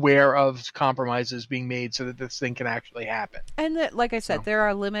aware of compromises being made so that this thing can actually happen. And that, like I said, there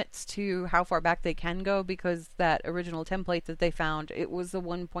are limits to how far back they can go because that original template that they found, it was the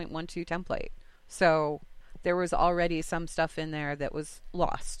 1.12 template. So there was already some stuff in there that was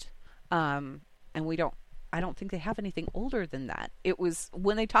lost. And we don't I don't think they have anything older than that. It was,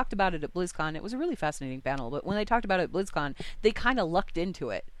 when they talked about it at BlizzCon, it was a really fascinating panel, but when they talked about it at BlizzCon, they kind of lucked into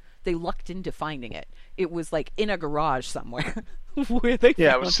it. They lucked into finding it. It was like in a garage somewhere where they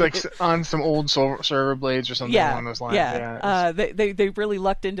it was like on some old server blades or something along those lines. They really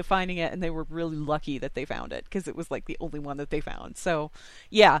lucked into finding it, and they were really lucky that they found it because it was like the only one that they found. So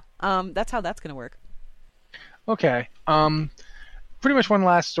that's how that's going to work. Okay. Pretty much one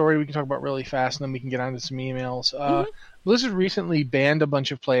last story we can talk about really fast, and then we can get on to some emails. Blizzard recently banned a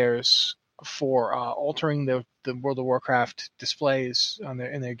bunch of players for altering the World of Warcraft displays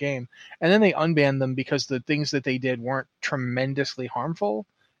in their game, and then they unbanned them because the things that they did weren't tremendously harmful.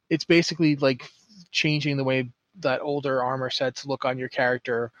 It's basically like changing the way that older armor sets look on your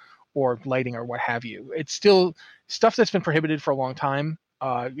character, or lighting, or what have you. It's still stuff that's been prohibited for a long time.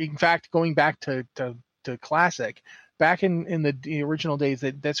 In fact, going back to Classic, back in the original days,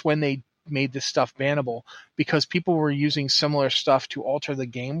 that's when they made this stuff bannable, because people were using similar stuff to alter the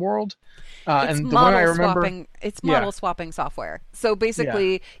game world. And the one I remember, it's model swapping software. So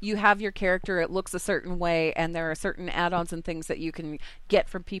basically, you have your character, it looks a certain way, and there are certain add-ons and things that you can get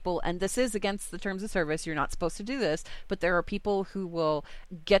from people. And this is against the terms of service. You're not supposed to do this, but there are people who will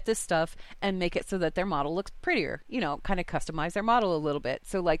get this stuff and make it so that their model looks prettier. Kind of customize their model a little bit.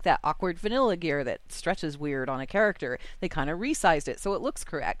 So like that awkward vanilla gear that stretches weird on a character, they kind of resized it so it looks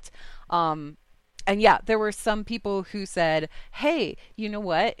correct. And there were some people who said, hey, you know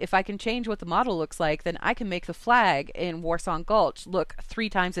what? If I can change what the model looks like, then I can make the flag in Warsong Gulch look 3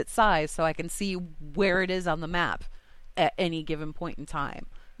 times its size so I can see where it is on the map at any given point in time.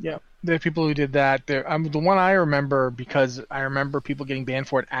 Yeah, there are people who did that. The one I remember, because I remember people getting banned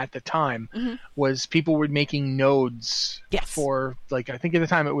for it at the time, was people were making nodes for, like, I think at the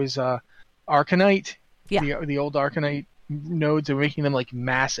time it was Arcanite, the old Arcanite nodes. They were making them like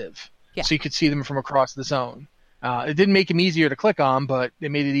massive. So you could see them from across the zone. It didn't make them easier to click on, but it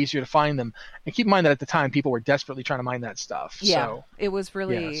made it easier to find them. And keep in mind that at the time, people were desperately trying to mine that stuff. Yeah, so, it was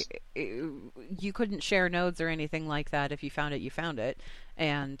really... you couldn't share nodes or anything like that. If you found it, you found it.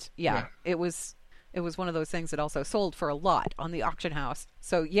 And it was one of those things that also sold for a lot on the auction house.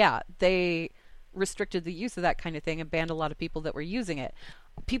 So they restricted the use of that kind of thing and banned a lot of people that were using it.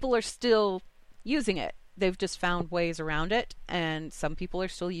 People are still using it. They've just found ways around it, and some people are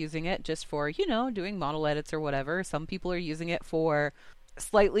still using it just for, doing model edits or whatever. Some people are using it for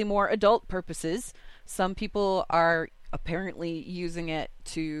slightly more adult purposes. Some people are apparently using it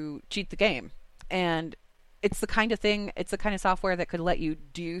to cheat the game. And it's the kind of software that could let you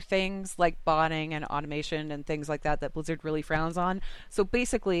do things like botting and automation and things like that Blizzard really frowns on. So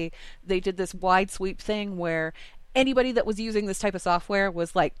basically, they did this wide sweep thing where anybody that was using this type of software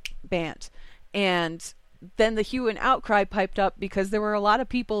was like banned. And then the hue and outcry piped up because there were a lot of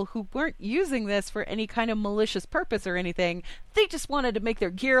people who weren't using this for any kind of malicious purpose or anything. They just wanted to make their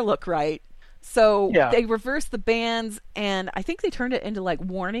gear look right. So they reversed the bans, and I think they turned it into like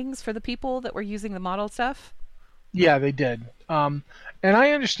warnings for the people that were using the model stuff. Yeah, they did. And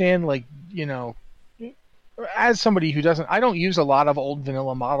I understand, like, as somebody who I don't use a lot of old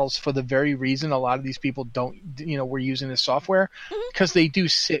vanilla models for the very reason a lot of these people were using this software, because they do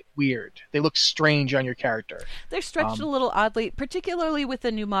sit weird. They look strange on your character. They're stretched a little oddly, particularly with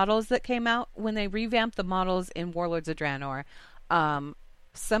the new models that came out when they revamped the models in Warlords of Draenor.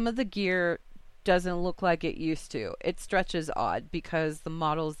 Some of the gear doesn't look like it used to. It stretches odd because the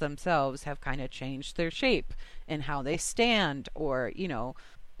models themselves have kind of changed their shape and how they stand, or,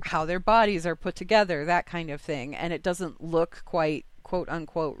 how their bodies are put together, that kind of thing. And it doesn't look quite, quote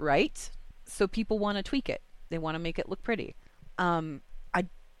unquote, right. So people want to tweak it. They want to make it look pretty. I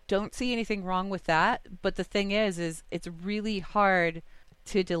don't see anything wrong with that. But the thing is it's really hard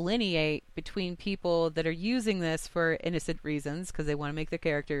to delineate between people that are using this for innocent reasons because they want to make their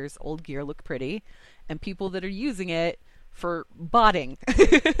characters' old gear look pretty, and people that are using it for botting.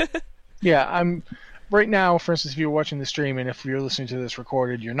 Right now, for instance, if you're watching the stream, and if you're listening to this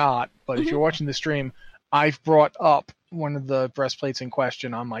recorded, you're not, but if you're watching the stream, I've brought up one of the breastplates in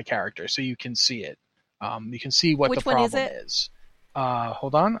question on my character, so you can see it. You can see what the problem is.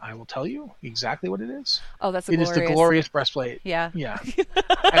 Hold on, I will tell you exactly what it is. Oh, that's It is the glorious breastplate. Yeah.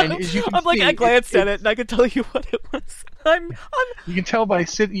 And as you can see, I glanced at it, and I could tell you what it was. You can tell you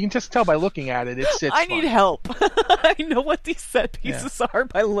can just tell by looking at it. It sits. I need help. I know what these set pieces are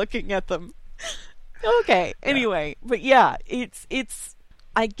by looking at them. Okay. Anyway, but it's.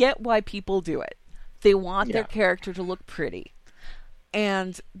 I get why people do it. They want their character to look pretty,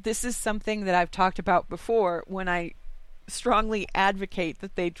 and this is something that I've talked about before when I strongly advocate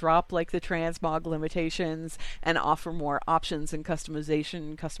that they drop like the transmog limitations and offer more options and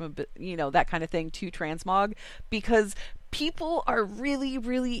customization, that kind of thing to transmog, because people are really,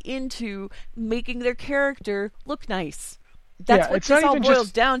 really into making their character look nice. That's what this all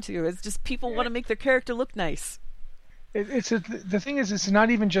boils down to, is just people want to make their character look nice. The thing is, it's not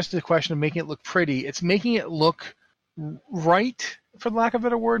even just a question of making it look pretty. It's making it look right, for lack of a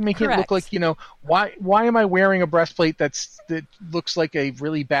better word, making Correct. it look like, why am I wearing a breastplate that looks like a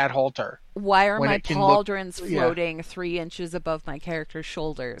really bad halter? Why are my pauldrons floating 3 inches above my character's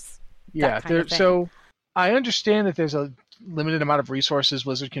shoulders? So I understand that there's a limited amount of resources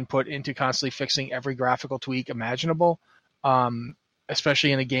Blizzard can put into constantly fixing every graphical tweak imaginable,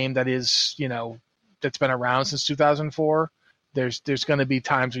 especially in a game that is, that's been around since 2004. There's going to be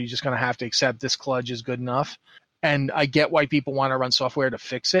times where you're just going to have to accept this kludge is good enough. And I get why people want to run software to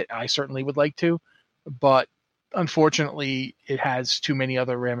fix it. I certainly would like to, but unfortunately, it has too many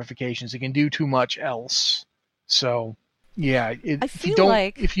other ramifications. It can do too much else. So, yeah, if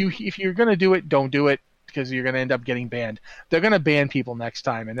you're going to do it, don't do it, because you're going to end up getting banned. They're going to ban people next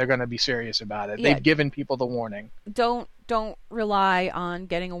time, and they're going to be serious about it. Yeah. They've given people the warning. Don't rely on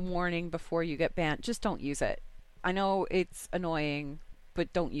getting a warning before you get banned. Just don't use it. I know it's annoying,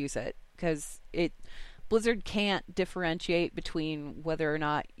 but don't use it, because Blizzard can't differentiate between whether or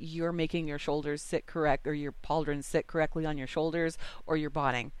not you're making your shoulders sit correct or your pauldrons sit correctly on your shoulders or you're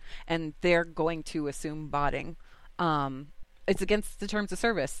botting. And they're going to assume botting. It's against the terms of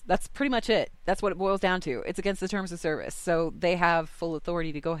service. That's pretty much it. That's what it boils down to. It's against the terms of service. So they have full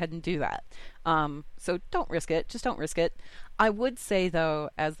authority to go ahead and do that. So don't risk it. Just don't risk it. I would say, though,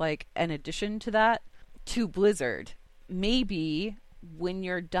 as like an addition to that, to Blizzard, maybe when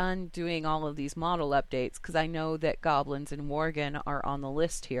you're done doing all of these model updates, because I know that Goblins and Worgen are on the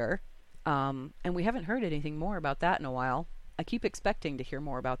list here, and we haven't heard anything more about that in a while. I keep expecting to hear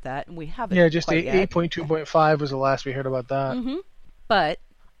more about that, and we haven't. Yeah, just 8.2.5 was the last we heard about that. Mm-hmm. But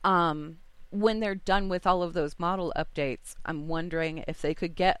when they're done with all of those model updates, I'm wondering if they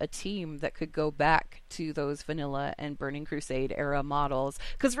could get a team that could go back to those Vanilla and Burning Crusade era models,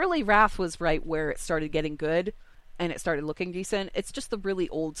 because really Wrath was right where it started getting good and it started looking decent. It's just the really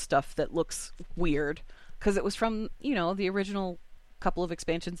old stuff that looks weird, because it was from, the original couple of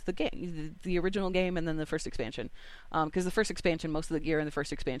expansions of the game, the original game and then the first expansion, because the first expansion, most of the gear in the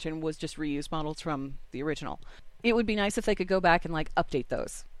first expansion was just reused models from the original. It would be nice if they could go back and like update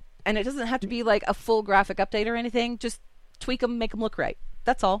those, and it doesn't have to be like a full graphic update or anything. Just tweak them, make them look right.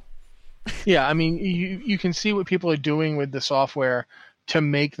 That's all. Yeah, I mean, you can see what people are doing with the software to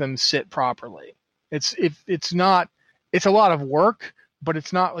make them sit properly. It's a lot of work, but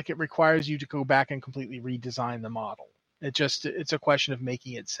it's not like it requires you to go back and completely redesign the model. It's a question of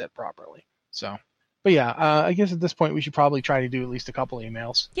making it sit properly. So, but yeah, I guess at this point we should probably try to do at least a couple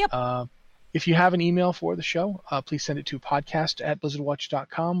emails. Yep. If you have an email for the show, please send it to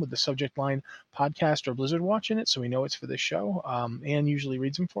podcast@blizzardwatch.com with the subject line podcast or Blizzard Watch in it, so we know it's for this show. Anne usually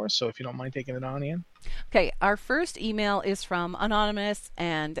reads them for us, so if you don't mind taking it on, Anne. Okay, our first email is from Anonymous,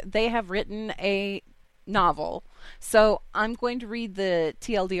 and they have written a novel. So I'm going to read the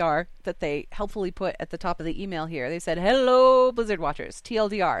TLDR that they helpfully put at the top of the email here. They said, "Hello, Blizzard Watchers.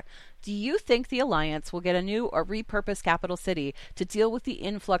 TLDR. Do you think the Alliance will get a new or repurposed capital city to deal with the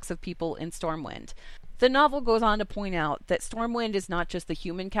influx of people in Stormwind?" The novel goes on to point out that Stormwind is not just the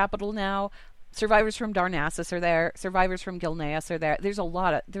human capital now. Survivors from Darnassus are there. Survivors from Gilneas are there. There's a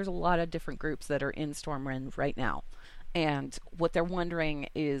lot of different groups that are in Stormwind right now. And what they're wondering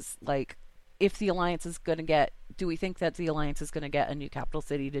is, like, if the Alliance is going to get, do we think that the Alliance is going to get a new capital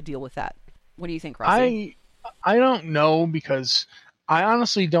city to deal with that? What do you think, Rossi? I don't know, because I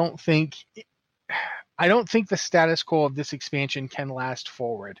honestly don't think the status quo of this expansion can last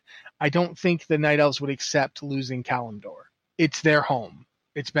forward. I don't think the Night Elves would accept losing Kalimdor. It's their home.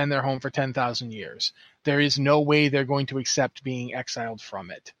 It's been their home for 10,000 years. There is no way they're going to accept being exiled from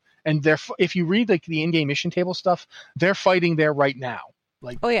it. And if you read like the in-game mission table stuff, they're fighting there right now.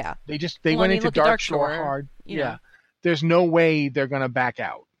 Like, oh yeah, they went into Darkshore hard. Yeah, there's no way they're going to back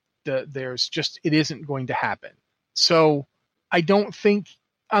out. It isn't going to happen. So I don't think,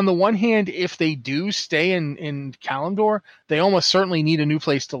 on the one hand, if they do stay in Kalimdor, they almost certainly need a new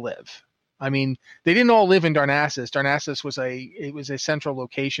place to live. I mean, they didn't all live in Darnassus. Darnassus was a central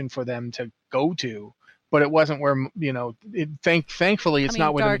location for them to go to, but it wasn't where, thankfully it's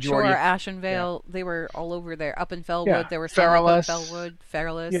not where the majority. Darkshore, Ashenvale, they were all over there. Up in Felwood, there were some up in Felwood,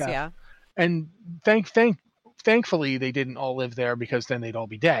 Feralus, yeah. And thankfully they didn't all live there, because then they'd all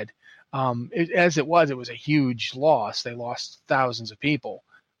be dead. As it was a huge loss. They lost thousands of people.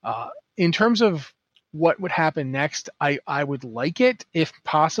 In terms of what would happen next. I would like it if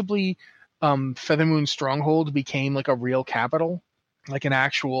possibly Feathermoon Stronghold became like a real capital, like an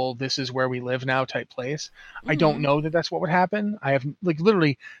actual "this is where we live now" type place. I don't know that that's what would happen. I have like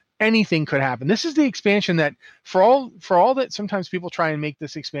literally anything could happen. This is the expansion that for all that sometimes people try and make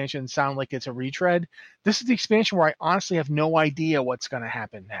this expansion sound like it's a retread. This is the expansion where I honestly have no idea what's going to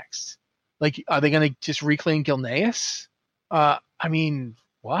happen next. Like, are they going to just reclaim Gilneas? I mean,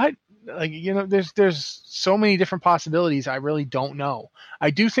 what? Like, there's so many different possibilities. I really don't know.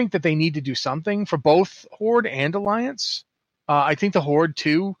 I do think that they need to do something for both Horde and Alliance. I think the Horde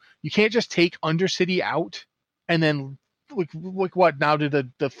too. You can't just take Undercity out and then like what now? Do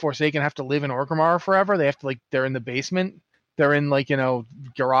the Forsaken have to live in Orgrimmar forever? They have to they're in the basement. They're in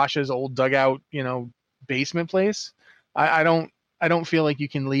Garash's old dugout, basement place. I don't feel like you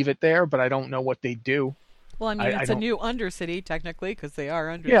can leave it there, but I don't know what they do. Well, I mean, it's a new Undercity technically because they are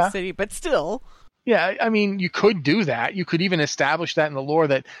under the city, but still. Yeah, I mean, you could do that. You could even establish that in the lore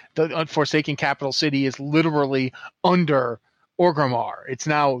that the Forsaken capital city is literally under Orgrimmar. It's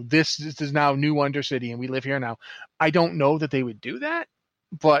now this is now new Undercity, and we live here now. I don't know that they would do that,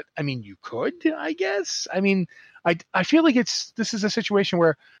 but I mean, you could, I guess. I mean, I feel like this is a situation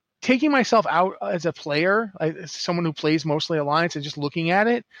where taking myself out as a player, as someone who plays mostly Alliance, and just looking at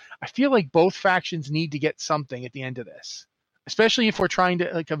it, I feel like both factions need to get something at the end of this. Especially if we're trying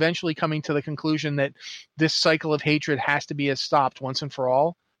to eventually coming to the conclusion that this cycle of hatred has to be stopped once and for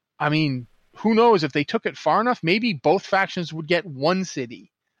all. I mean, who knows if they took it far enough, maybe both factions would get one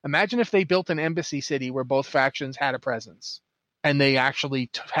city. Imagine if they built an embassy city where both factions had a presence and they actually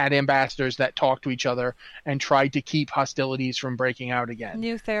had ambassadors that talked to each other and tried to keep hostilities from breaking out again.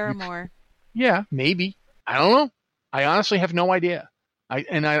 New Theramore. Yeah, maybe. I don't know. I honestly have no idea.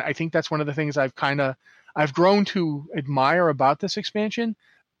 I think that's one of the things I've grown to admire about this expansion.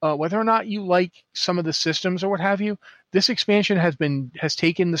 Whether or not you like some of the systems or what have you, this expansion has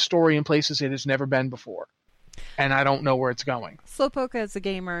taken the story in places it has never been before. And I don't know where it's going. Slowpoke, as a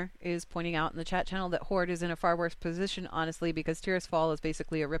gamer, is pointing out in the chat channel that Horde is in a far worse position, honestly, because Tears Fall is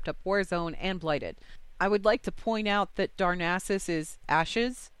basically a ripped-up war zone and blighted. I would like to point out that Darnassus is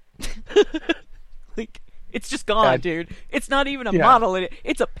ashes. It's just gone, dude. It's not even a model.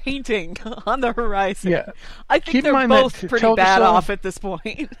 It's a painting on the horizon. Yeah. I think they're both pretty bad off at this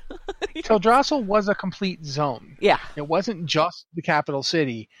point. Teldrassil was a complete zone. Yeah. It wasn't just the capital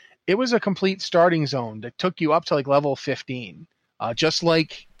city. It was a complete starting zone that took you up to level 15, just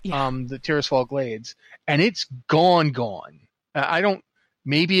like the Tirisfal Glades. And it's gone.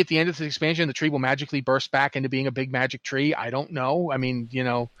 Maybe at the end of this expansion, the tree will magically burst back into being a big magic tree. I don't know. I mean,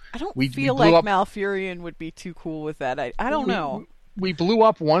 I don't feel like Malfurion would be too cool with that. I don't know. We blew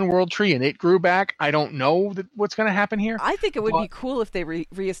up one world tree and it grew back. I don't know what's going to happen here. I think it would be cool if they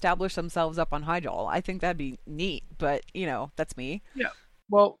reestablish themselves up on Hyjal. I think that'd be neat, but, that's me. Yeah.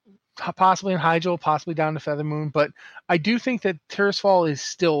 Well, possibly in Hyjal, possibly down to Feathermoon, but I do think that Tirisfal is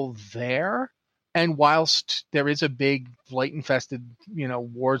still there. And whilst there is a big blight-infested,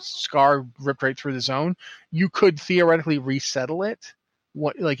 war scar ripped right through the zone, you could theoretically resettle it.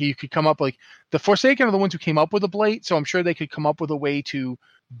 You could come up the Forsaken are the ones who came up with a blight, so I'm sure they could come up with a way to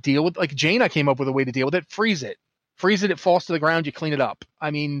deal with. Jaina came up with a way to deal with it. Freeze it. It falls to the ground. You clean it up.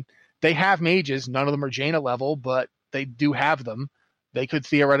 I mean, they have mages. None of them are Jaina level, but they do have them. They could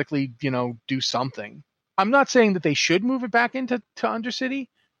theoretically, do something. I'm not saying that they should move it back into Undercity.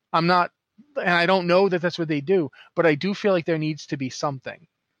 I'm not. And I don't know that that's what they do, but I do feel like there needs to be something.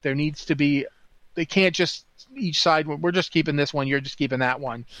 There needs to be. They can't just each side. We're just keeping this one. You're just keeping that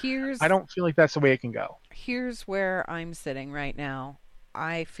one. I don't feel like that's the way it can go. Here's where I'm sitting right now.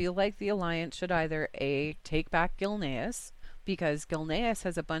 I feel like the Alliance should either take back Gilneas, because Gilneas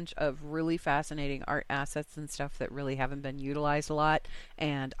has a bunch of really fascinating art assets and stuff that really haven't been utilized a lot.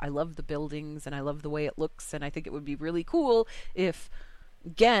 And I love the buildings and I love the way it looks. And I think it would be really cool if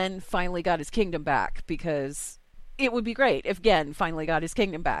Gen finally got his kingdom back, because it would be great if Gen finally got his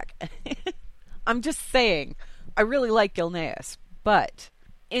kingdom back. I'm just saying, I really like Gilneas, but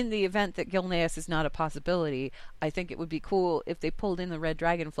in the event that Gilneas is not a possibility, I think it would be cool if they pulled in the Red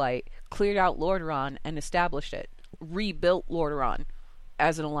Dragonflight, cleared out Lordaeron, and established it. Rebuilt Lordaeron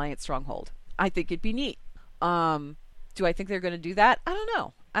as an Alliance stronghold. I think it'd be neat. Do I think they're going to do that?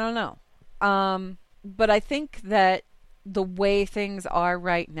 I don't know. But I think that the way things are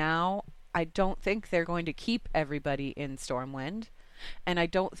right now, I don't think they're going to keep everybody in Stormwind. And I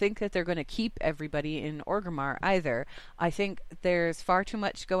don't think that they're going to keep everybody in Orgrimmar either. I think there's far too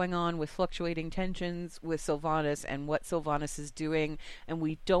much going on with fluctuating tensions with Sylvanas and what Sylvanas is doing, and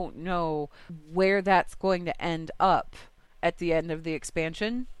we don't know where that's going to end up at the end of the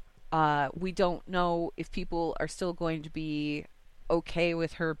expansion. We don't know if people are still going to be okay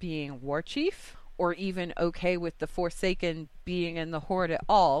with her being war chief, or even okay with the Forsaken being in the Horde at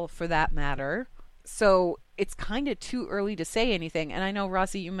all, for that matter. So it's kind of too early to say anything. And I know,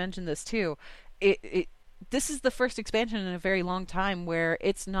 Rossi, you mentioned this too. This is the first expansion in a very long time where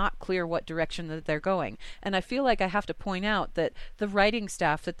it's not clear what direction that they're going. And I feel like I have to point out that the writing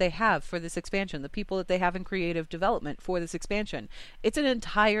staff that they have for this expansion, the people that they have in creative development for this expansion,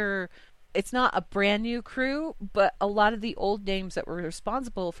 it's not a brand new crew, but a lot of the old names that were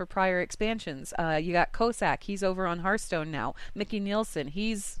responsible for prior expansions. You got Kosak, he's over on Hearthstone now. Mickey Nielsen,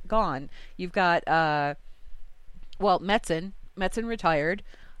 he's gone. You've got, Metzen retired.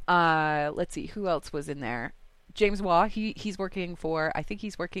 Let's see, who else was in there? James Waugh, he's working for,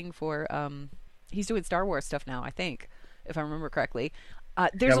 he's doing Star Wars stuff now, I think, if I remember correctly.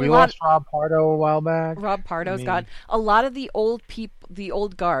 We lost Rob Pardo a while back. Rob Pardo's gone. A lot of the old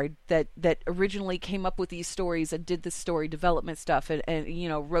old guard that originally came up with these stories and did the story development stuff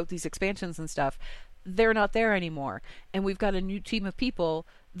and wrote these expansions and stuff, they're not there anymore. And we've got a new team of people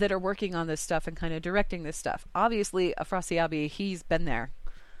that are working on this stuff and kind of directing this stuff. Obviously, Afrasiabi, he's been there.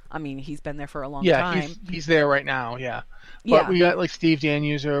 I mean, he's been there for a long time. Yeah, he's there right now, yeah. But we got, like, Steve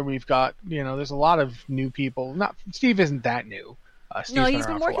Danuser. We've got, there's a lot of new people. Steve isn't that new. No, he's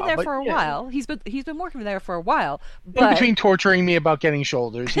been working there for a while. He's been working there for a while. But... in between torturing me about getting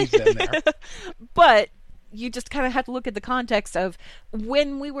shoulders, he's been there. But you just kind of have to look at the context of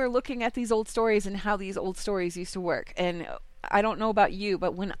when we were looking at these old stories and how these old stories used to work. And I don't know about you,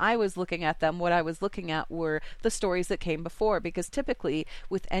 but when I was looking at them, what I was looking at were the stories that came before. Because typically,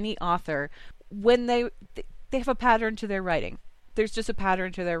 with any author, when they have a pattern to their writing. There's just a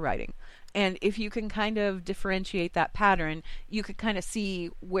pattern to their writing. And if you can kind of differentiate that pattern, you could kind of see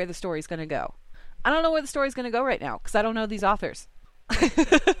where the story's going to go. I don't know where the story's going to go right now because I don't know these authors.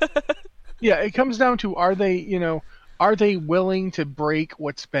 Yeah, it comes down to, are they willing to break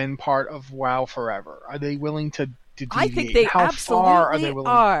what's been part of WoW forever? Are they willing to deviate? I think they How absolutely far are they willing?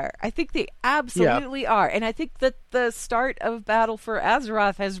 I think they absolutely are. And I think that the start of Battle for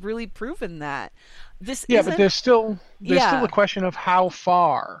Azeroth has really proven that. But there's still a question of how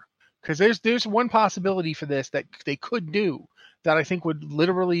far. Because there's one possibility for this that they could do that I think would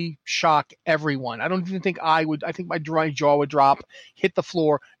literally shock everyone. I don't even think I would. I think my jaw would drop, hit the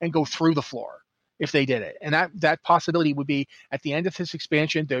floor, and go through the floor if they did it. And that possibility would be at the end of this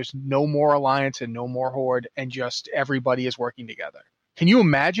expansion, there's no more Alliance and no more Horde, and just everybody is working together. Can you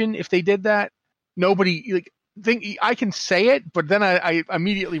imagine if they did that? Nobody I can say it, but then I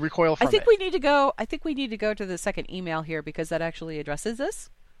immediately recoil from it. I think we need to go to the second email here because that actually addresses this.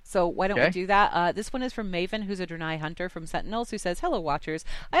 So why don't we do that? This one is from Maven, who's a Draenei hunter from Sentinels, who says, "Hello, Watchers.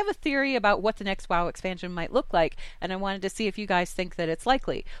 I have a theory about what the next WoW expansion might look like, and I wanted to see if you guys think that it's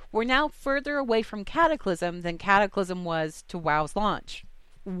likely. We're now further away from Cataclysm than Cataclysm was to WoW's launch."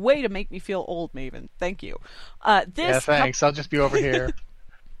 Way to make me feel old, Maven. Thank you. Thanks. I'll just be over here.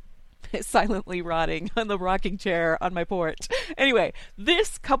 Silently rotting on the rocking chair on my porch. Anyway,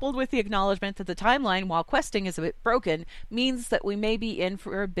 this, coupled with the acknowledgement that the timeline, while questing, is a bit broken, means that we may be in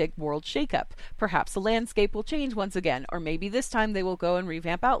for a big world shakeup. Perhaps the landscape will change once again, or maybe this time they will go and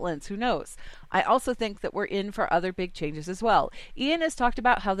revamp Outlands, who knows. I also think that we're in for other big changes as well. Ian has talked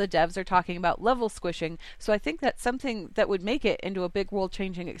about how the devs are talking about level squishing, so I think that's something that would make it into a big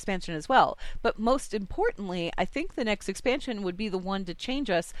world-changing expansion as well. But most importantly, I think the next expansion would be the one to change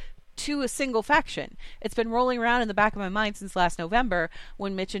us to a single faction. It's been rolling around in the back of my mind since last November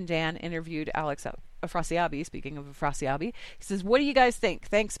when Mitch and Dan interviewed Alex Afrasiabi. Speaking of Afrasiabi, he says, "What do you guys think?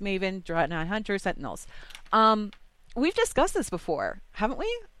 Thanks, Maven, Draenei Hunter, Sentinels." We've discussed this before, haven't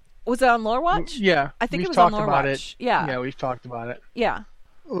we? Was it on Lore Watch? Yeah, I think it was on Lore Watch. Yeah, we've talked about it. Yeah.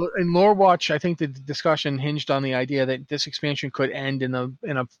 In Lore Watch, I think the discussion hinged on the idea that this expansion could end in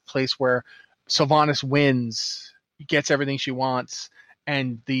a place where Sylvanas wins, gets everything she wants,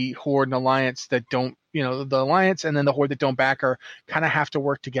 and the Horde and Alliance that don't, the Alliance and then the Horde that don't back her kind of have to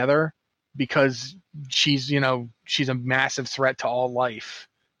work together because she's a massive threat to all life.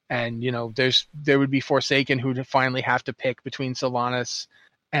 And, there would be Forsaken who'd finally have to pick between Sylvanas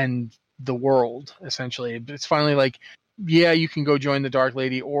and the world, essentially. It's finally like, yeah, you can go join the Dark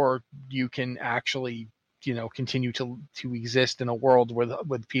Lady, or you can actually, continue to exist in a world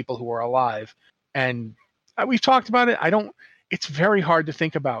with people who are alive. And we've talked about it. It's very hard to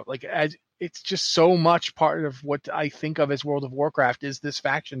think about. As it's just so much part of what I think of as World of Warcraft is this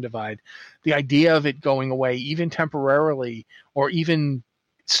faction divide. The idea of it going away, even temporarily, or even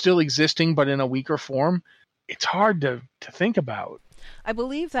still existing but in a weaker form, it's hard to think about. I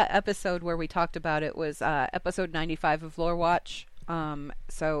believe that episode where we talked about it was episode 95 of Lore Watch.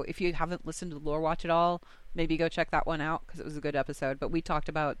 So if you haven't listened to Lore Watch at all, maybe go check that one out because it was a good episode. But we talked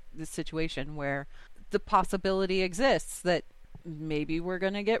about this situation where the possibility exists that maybe we're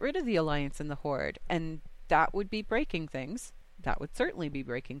going to get rid of the Alliance and the Horde, and that would be breaking things. That would certainly be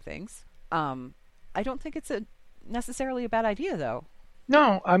breaking things. I don't think it's necessarily a bad idea, though.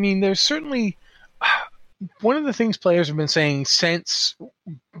 No, I mean, there's certainly one of the things players have been saying since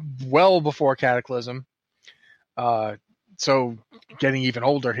well before Cataclysm, so getting even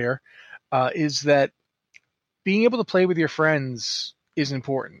older here, is that being able to play with your friends is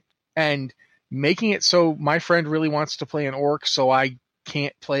important. And making it so my friend really wants to play an orc, so I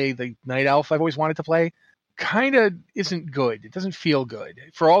can't play the night elf I've always wanted to play, kind of isn't good. It doesn't feel good.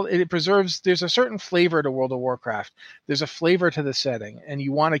 For all it preserves, there's a certain flavor to World of Warcraft. There's a flavor to the setting, and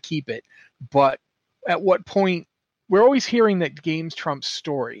you want to keep it. But at what point, we're always hearing that games trump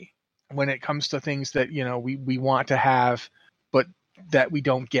story when it comes to things that, you know, we want to have, but that we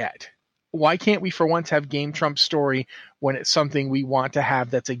don't get. Why can't we for once have game trump story when it's something we want to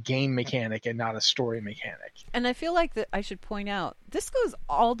have that's a game mechanic and not a story mechanic? And I feel like that I should point out, this goes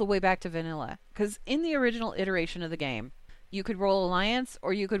all the way back to vanilla. Because in the original iteration of the game, you could roll Alliance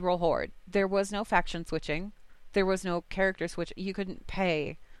or you could roll Horde. There was no faction switching. There was no character switch. You couldn't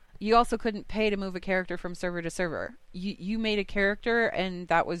pay. You also couldn't pay to move a character from server to server. You made a character and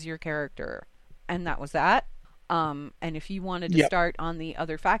that was your character. And that was that. And if you wanted to start on the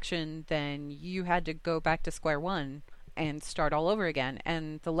other faction, then you had to go back to square one and start all over again.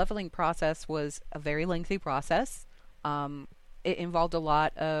 And the leveling process was a very lengthy process. It involved a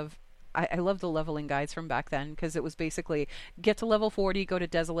lot of... I love the leveling guides from back then, because it was basically get to level 40, go to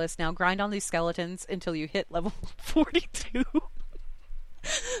Desolus, now grind on these skeletons until you hit level 42.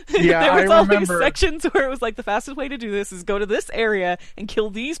 There was all these sections where it was like, the fastest way to do this is go to this area and kill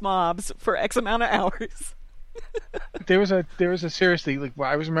these mobs for X amount of hours. There was a seriously, like,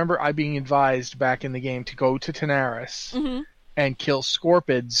 I remember I being advised back in the game to go to Tanaris and kill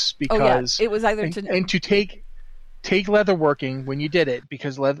Scorpids because it was either and to take leatherworking when you did it,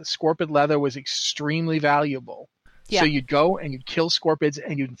 because Scorpid leather was extremely valuable. So you'd go and you'd kill Scorpids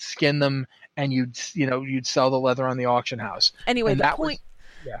and you'd skin them and you'd sell the leather on the auction house. Anyway, the point,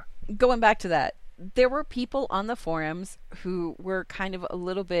 going back to that, there were people on the forums who were kind of a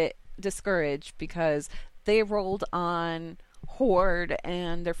little bit discouraged because they rolled on Horde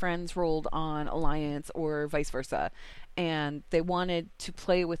and their friends rolled on Alliance or vice versa. And they wanted to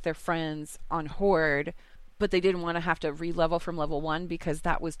play with their friends on Horde, but they didn't want to have to re-level from level 1 because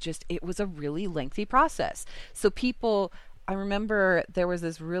that was it was a really lengthy process. So I remember there was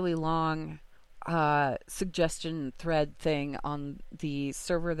this really long suggestion thread thing on the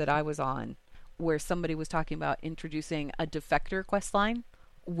server that I was on where somebody was talking about introducing a defector questline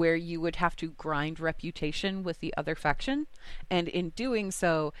where you would have to grind reputation with the other faction, and in doing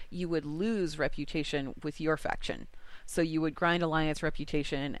so you would lose reputation with your faction. So you would grind Alliance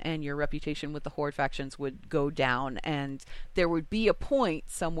reputation and your reputation with the Horde factions would go down, and there would be a point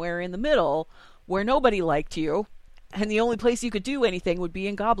somewhere in the middle where nobody liked you and the only place you could do anything would be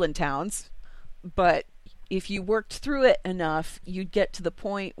in Goblin towns. But if you worked through it enough, you'd get to the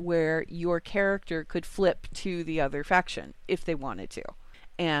point where your character could flip to the other faction if they wanted to.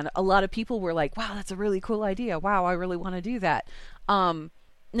 And a lot of people were like, wow, that's a really cool idea. Wow, I really want to do that.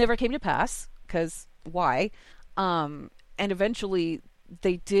 Never came to pass, because why? And eventually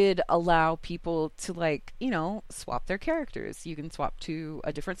they did allow people to, swap their characters. You can swap to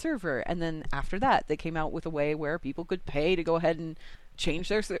a different server. And then after that, they came out with a way where people could pay to go ahead and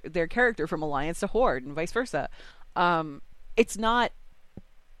change their character from Alliance to Horde and vice versa. It's not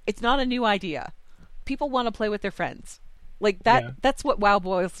a new idea. People want to play with their friends. That's what WoW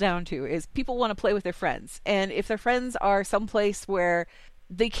boils down to, is people want to play with their friends. And if their friends are someplace where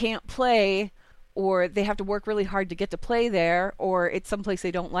they can't play, or they have to work really hard to get to play there, or it's someplace they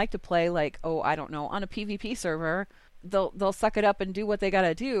don't like to play, like, I don't know, on a PvP server, they'll suck it up and do what they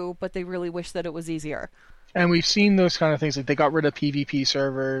gotta do, but they really wish that it was easier. And we've seen those kind of things, like they got rid of PvP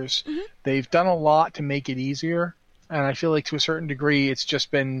servers. Mm-hmm. They've done a lot to make it easier, and I feel like to a certain degree it's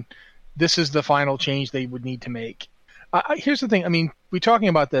just been, this is the final change they would need to make. Here's the thing. I mean, we're talking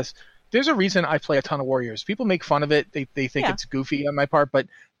about this. There's a reason I play a ton of Warriors. People make fun of it. They think it's goofy on my part, but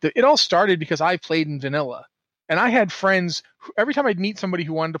it all started because I played in vanilla. And I had friends, every time I'd meet somebody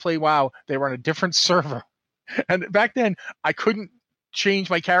who wanted to play WoW, they were on a different server. And back then, I couldn't change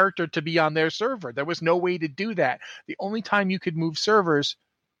my character to be on their server. There was no way to do that. The only time you could move servers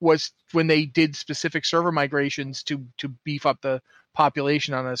was when they did specific server migrations to beef up the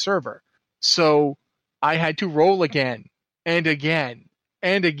population on a server. So I had to roll again and again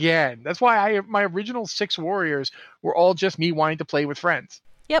and again. That's why my original 6 warriors were all just me wanting to play with friends.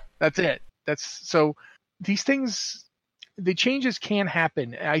 Yep. That's it. So these things, the changes can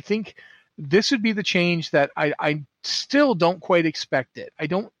happen. I think this would be the change that I still don't quite expect it. I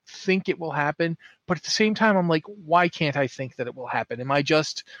don't think it will happen, but at the same time, I'm like, why can't I think that it will happen? Am I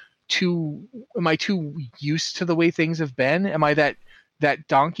too used to the way things have been? Am I that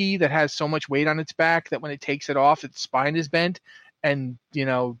donkey that has so much weight on its back that when it takes it off, its spine is bent, and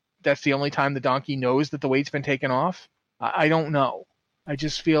that's the only time the donkey knows that the weight's been taken off? I don't know. I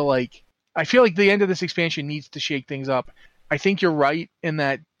just feel like the end of this expansion needs to shake things up. I think you're right in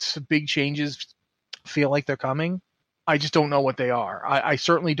that some big changes feel like they're coming. I just don't know what they are. I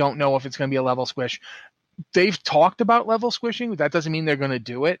certainly don't know if it's going to be a level squish. They've talked about level squishing. That doesn't mean they're going to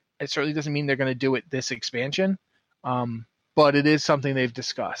do it. It certainly doesn't mean they're going to do it this expansion. But it is something they've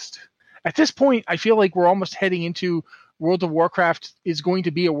discussed. At this point, I feel like we're almost heading into World of Warcraft is going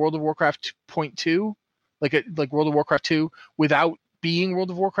to be a World of Warcraft 2.2, like World of Warcraft 2 without being World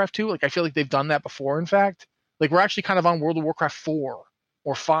of Warcraft 2. Like I feel like they've done that before, in fact. Like we're actually kind of on World of Warcraft 4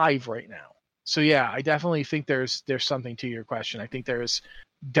 or 5 right now. So yeah, I definitely think there's something to your question. I think there's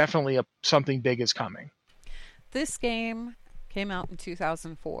definitely something big is coming. This game came out in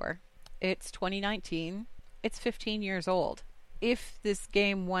 2004. It's 2019. It's 15 years old. If this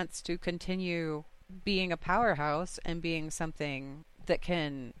game wants to continue being a powerhouse and being something that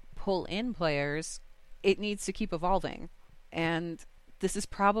can pull in players, it needs to keep evolving. And this is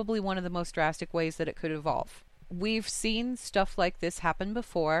probably one of the most drastic ways that it could evolve. We've seen stuff like this happen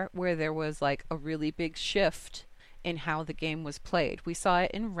before where there was like a really big shift in how the game was played. We saw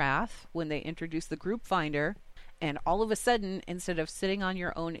it in Wrath when they introduced the group finder, and all of a sudden, instead of sitting on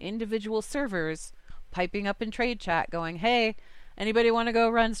your own individual servers, piping up in trade chat going, hey, anybody want to go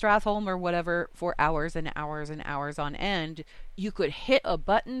run Stratholme or whatever for hours and hours and hours on end, you could hit a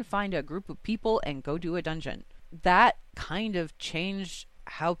button, find a group of people, and go do a dungeon. That kind of changed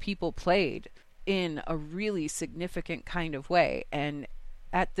how people played in a really significant kind of way. And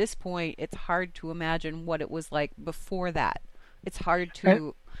at this point, it's hard to imagine what it was like before that. It's hard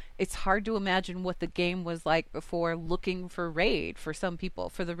to imagine what the game was like before looking for raid for some people,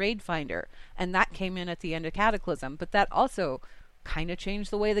 for the raid finder. And that came in at the end of Cataclysm, but that also kind of changed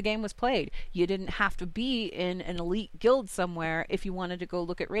the way the game was played. You didn't have to be in an elite guild somewhere if you wanted to go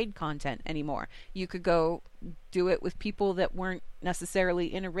look at raid content anymore. You could go do it with people that weren't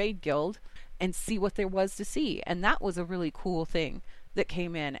necessarily in a raid guild and see what there was to see. And that was a really cool thing that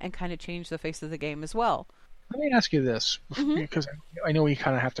came in and kind of changed the face of the game as well. Let me ask you this, because I know we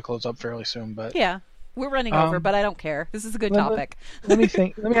kind of have to close up fairly soon, but yeah, we're running over, but I don't care. This is a good topic. Let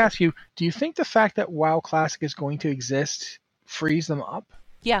me ask you, do you think the fact that WoW Classic is going to exist frees them up?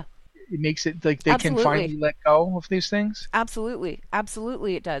 Yeah. It makes it like they Absolutely. can finally let go of these things? Absolutely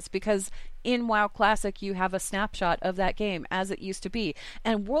it does, because in WoW Classic you have a snapshot of that game as it used to be,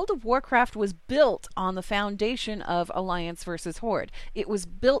 and World of Warcraft was built on the foundation of Alliance versus Horde. It was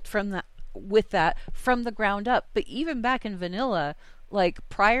built from the ground up. But even back in vanilla, like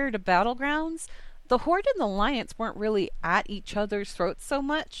prior to Battlegrounds, the Horde and the Alliance weren't really at each other's throats so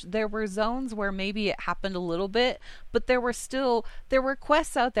much. There were zones where maybe it happened a little bit, but there were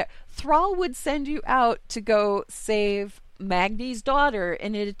quests out there. Thrall would send you out to go save Magni's daughter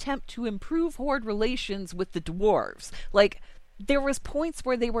in an attempt to improve Horde relations with the dwarves. Like, there was points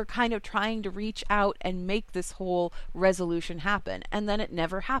where they were kind of trying to reach out and make this whole resolution happen, and then it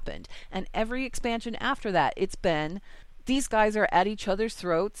never happened. And every expansion after that, it's been, these guys are at each other's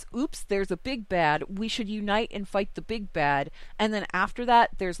throats. Oops, there's a big bad. We should unite and fight the big bad. And then after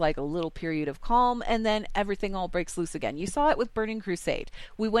that, there's like a little period of calm, and then everything all breaks loose again. You saw it with Burning Crusade.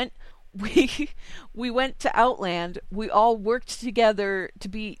 We went to Outland. We all worked together to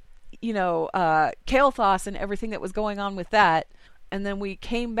beat Kael'thas and everything that was going on with that. And then we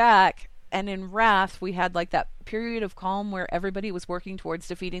came back, and in Wrath, we had like that period of calm where everybody was working towards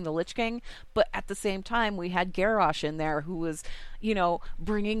defeating the Lich King. But at the same time, we had Garrosh in there who was,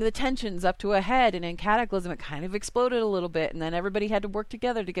 bringing the tensions up to a head. And in Cataclysm, it kind of exploded a little bit. And then everybody had to work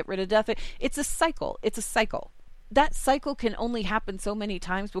together to get rid of death. It's a cycle. That cycle can only happen so many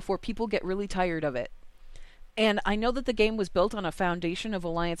times before people get really tired of it. And I know that the game was built on a foundation of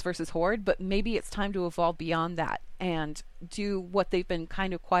Alliance versus Horde, but maybe it's time to evolve beyond that and do what they've been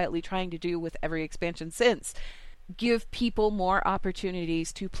kind of quietly trying to do with every expansion since. Give people more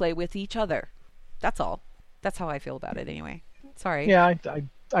opportunities to play with each other. That's all. That's how I feel about it anyway. Sorry. Yeah,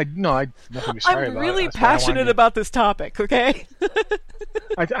 I nothing to be sorry I'm about. really passionate about this topic, okay?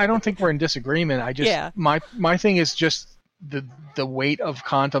 I don't think we're in disagreement. My thing is just the weight of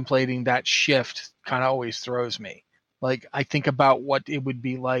contemplating that shift kind of always throws me. Like, I think about what it would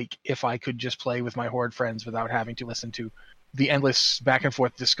be like if I could just play with my Horde friends without having to listen to the endless back and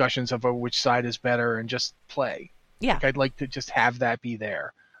forth discussions of which side is better and just play. Yeah. Like, I'd like to just have that be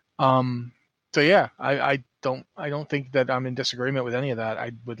there. So yeah, I don't think that I'm in disagreement with any of that.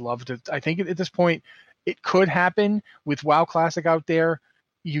 I would love to. I think at this point, it could happen with WoW Classic out there.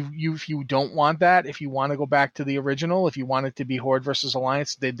 If you don't want that, if you want to go back to the original, if you want it to be Horde versus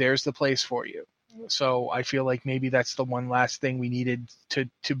Alliance, there's the place for you. So I feel like maybe that's the one last thing we needed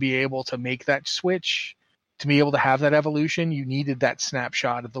to be able to make that switch, to be able to have that evolution. You needed that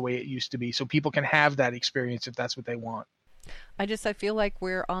snapshot of the way it used to be, so people can have that experience if that's what they want. I feel like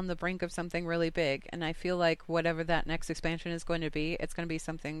we're on the brink of something really big, and I feel like whatever that next expansion is going to be, it's going to be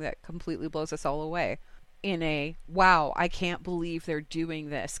something that completely blows us all away in a, wow, I can't believe they're doing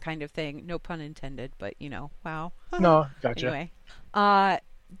this kind of thing. No pun intended, but, wow. No, gotcha. Anyway,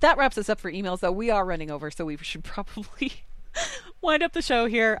 that wraps us up for emails, though. We are running over, so we should probably wind up the show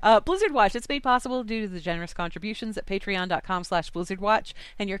here. Blizzard Watch, it's made possible due to the generous contributions at patreon.com/BlizzardWatch,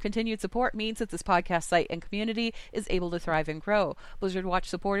 and your continued support means that this podcast site and community is able to thrive and grow. Blizzard Watch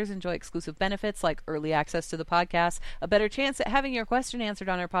supporters enjoy exclusive benefits like early access to the podcast, a better chance at having your question answered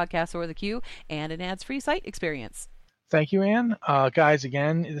on our podcast or the queue, and an ads-free site experience. Thank you, Anne. Guys,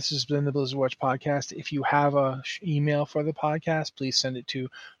 again, this has been the Blizzard Watch podcast. If you have a email for the podcast, please send it to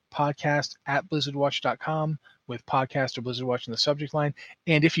podcast@blizzardwatch.com with podcast or Blizzard Watch in the subject line.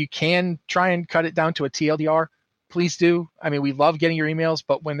 And if you can, try and cut it down to a TLDR. Please do. I mean, we love getting your emails,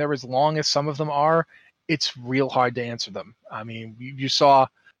 but when they're as long as some of them are, it's real hard to answer them. I mean, you saw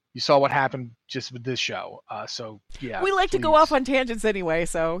what happened just with this show. So, yeah. We like to go off on tangents anyway,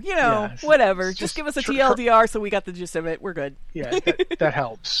 so, whatever. Just give us a TLDR so we got the gist of it. We're good. Yeah, that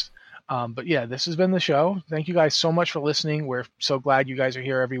helps. But yeah, this has been the show. Thank you guys so much for listening. We're so glad you guys are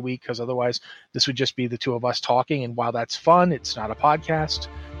here every week, because otherwise this would just be the two of us talking. And while that's fun, it's not a podcast.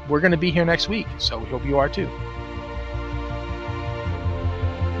 We're going to be here next week, so we hope you are too.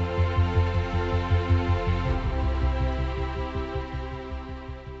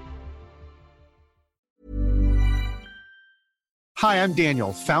 Hi, I'm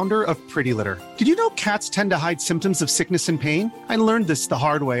Daniel, founder of Pretty Litter. Did you know cats tend to hide symptoms of sickness and pain? I learned this the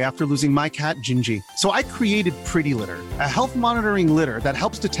hard way after losing my cat, Gingy. So I created Pretty Litter, a health monitoring litter that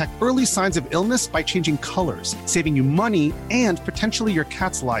helps detect early signs of illness by changing colors, saving you money and potentially your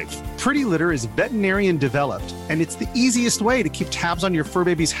cat's life. Pretty Litter is veterinarian developed, and it's the easiest way to keep tabs on your fur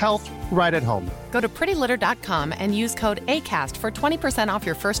baby's health right at home. Go to prettylitter.com and use code ACAST for 20% off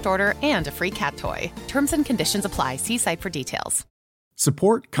your first order and a free cat toy. Terms and conditions apply. See site for details.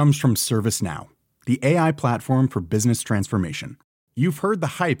 Support comes from ServiceNow, the AI platform for business transformation. You've heard the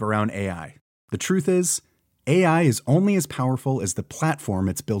hype around AI. The truth is, AI is only as powerful as the platform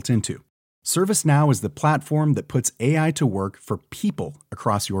it's built into. ServiceNow is the platform that puts AI to work for people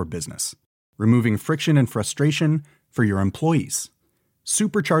across your business, removing friction and frustration for your employees,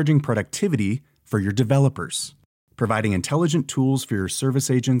 supercharging productivity for your developers, providing intelligent tools for your service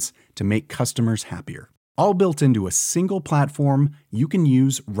agents to make customers happier. All built into a single platform you can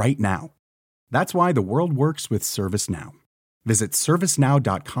use right now. That's why the world works with ServiceNow. Visit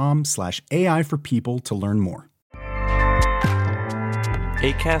servicenow.com/AI for people to learn more.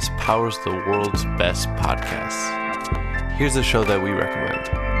 Acast powers the world's best podcasts. Here's a show that we recommend.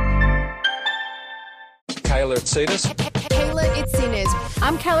 Kayla Itsinas. Kayla Itsinas.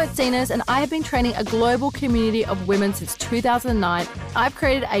 I'm Kayla Itsinas, and I have been training a global community of women since 2009. I've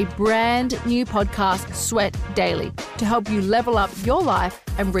created a brand new podcast, Sweat Daily, to help you level up your life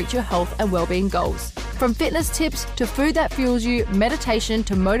and reach your health and well-being goals. From fitness tips to food that fuels you, meditation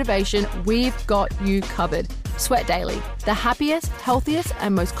to motivation, we've got you covered. Sweat Daily, the happiest, healthiest,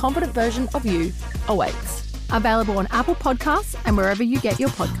 and most confident version of you awaits. Available on Apple Podcasts and wherever you get your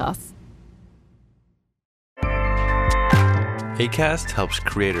podcasts. Acast helps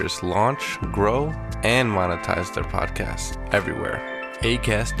creators launch, grow, and monetize their podcasts everywhere.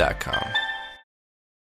 Acast.com.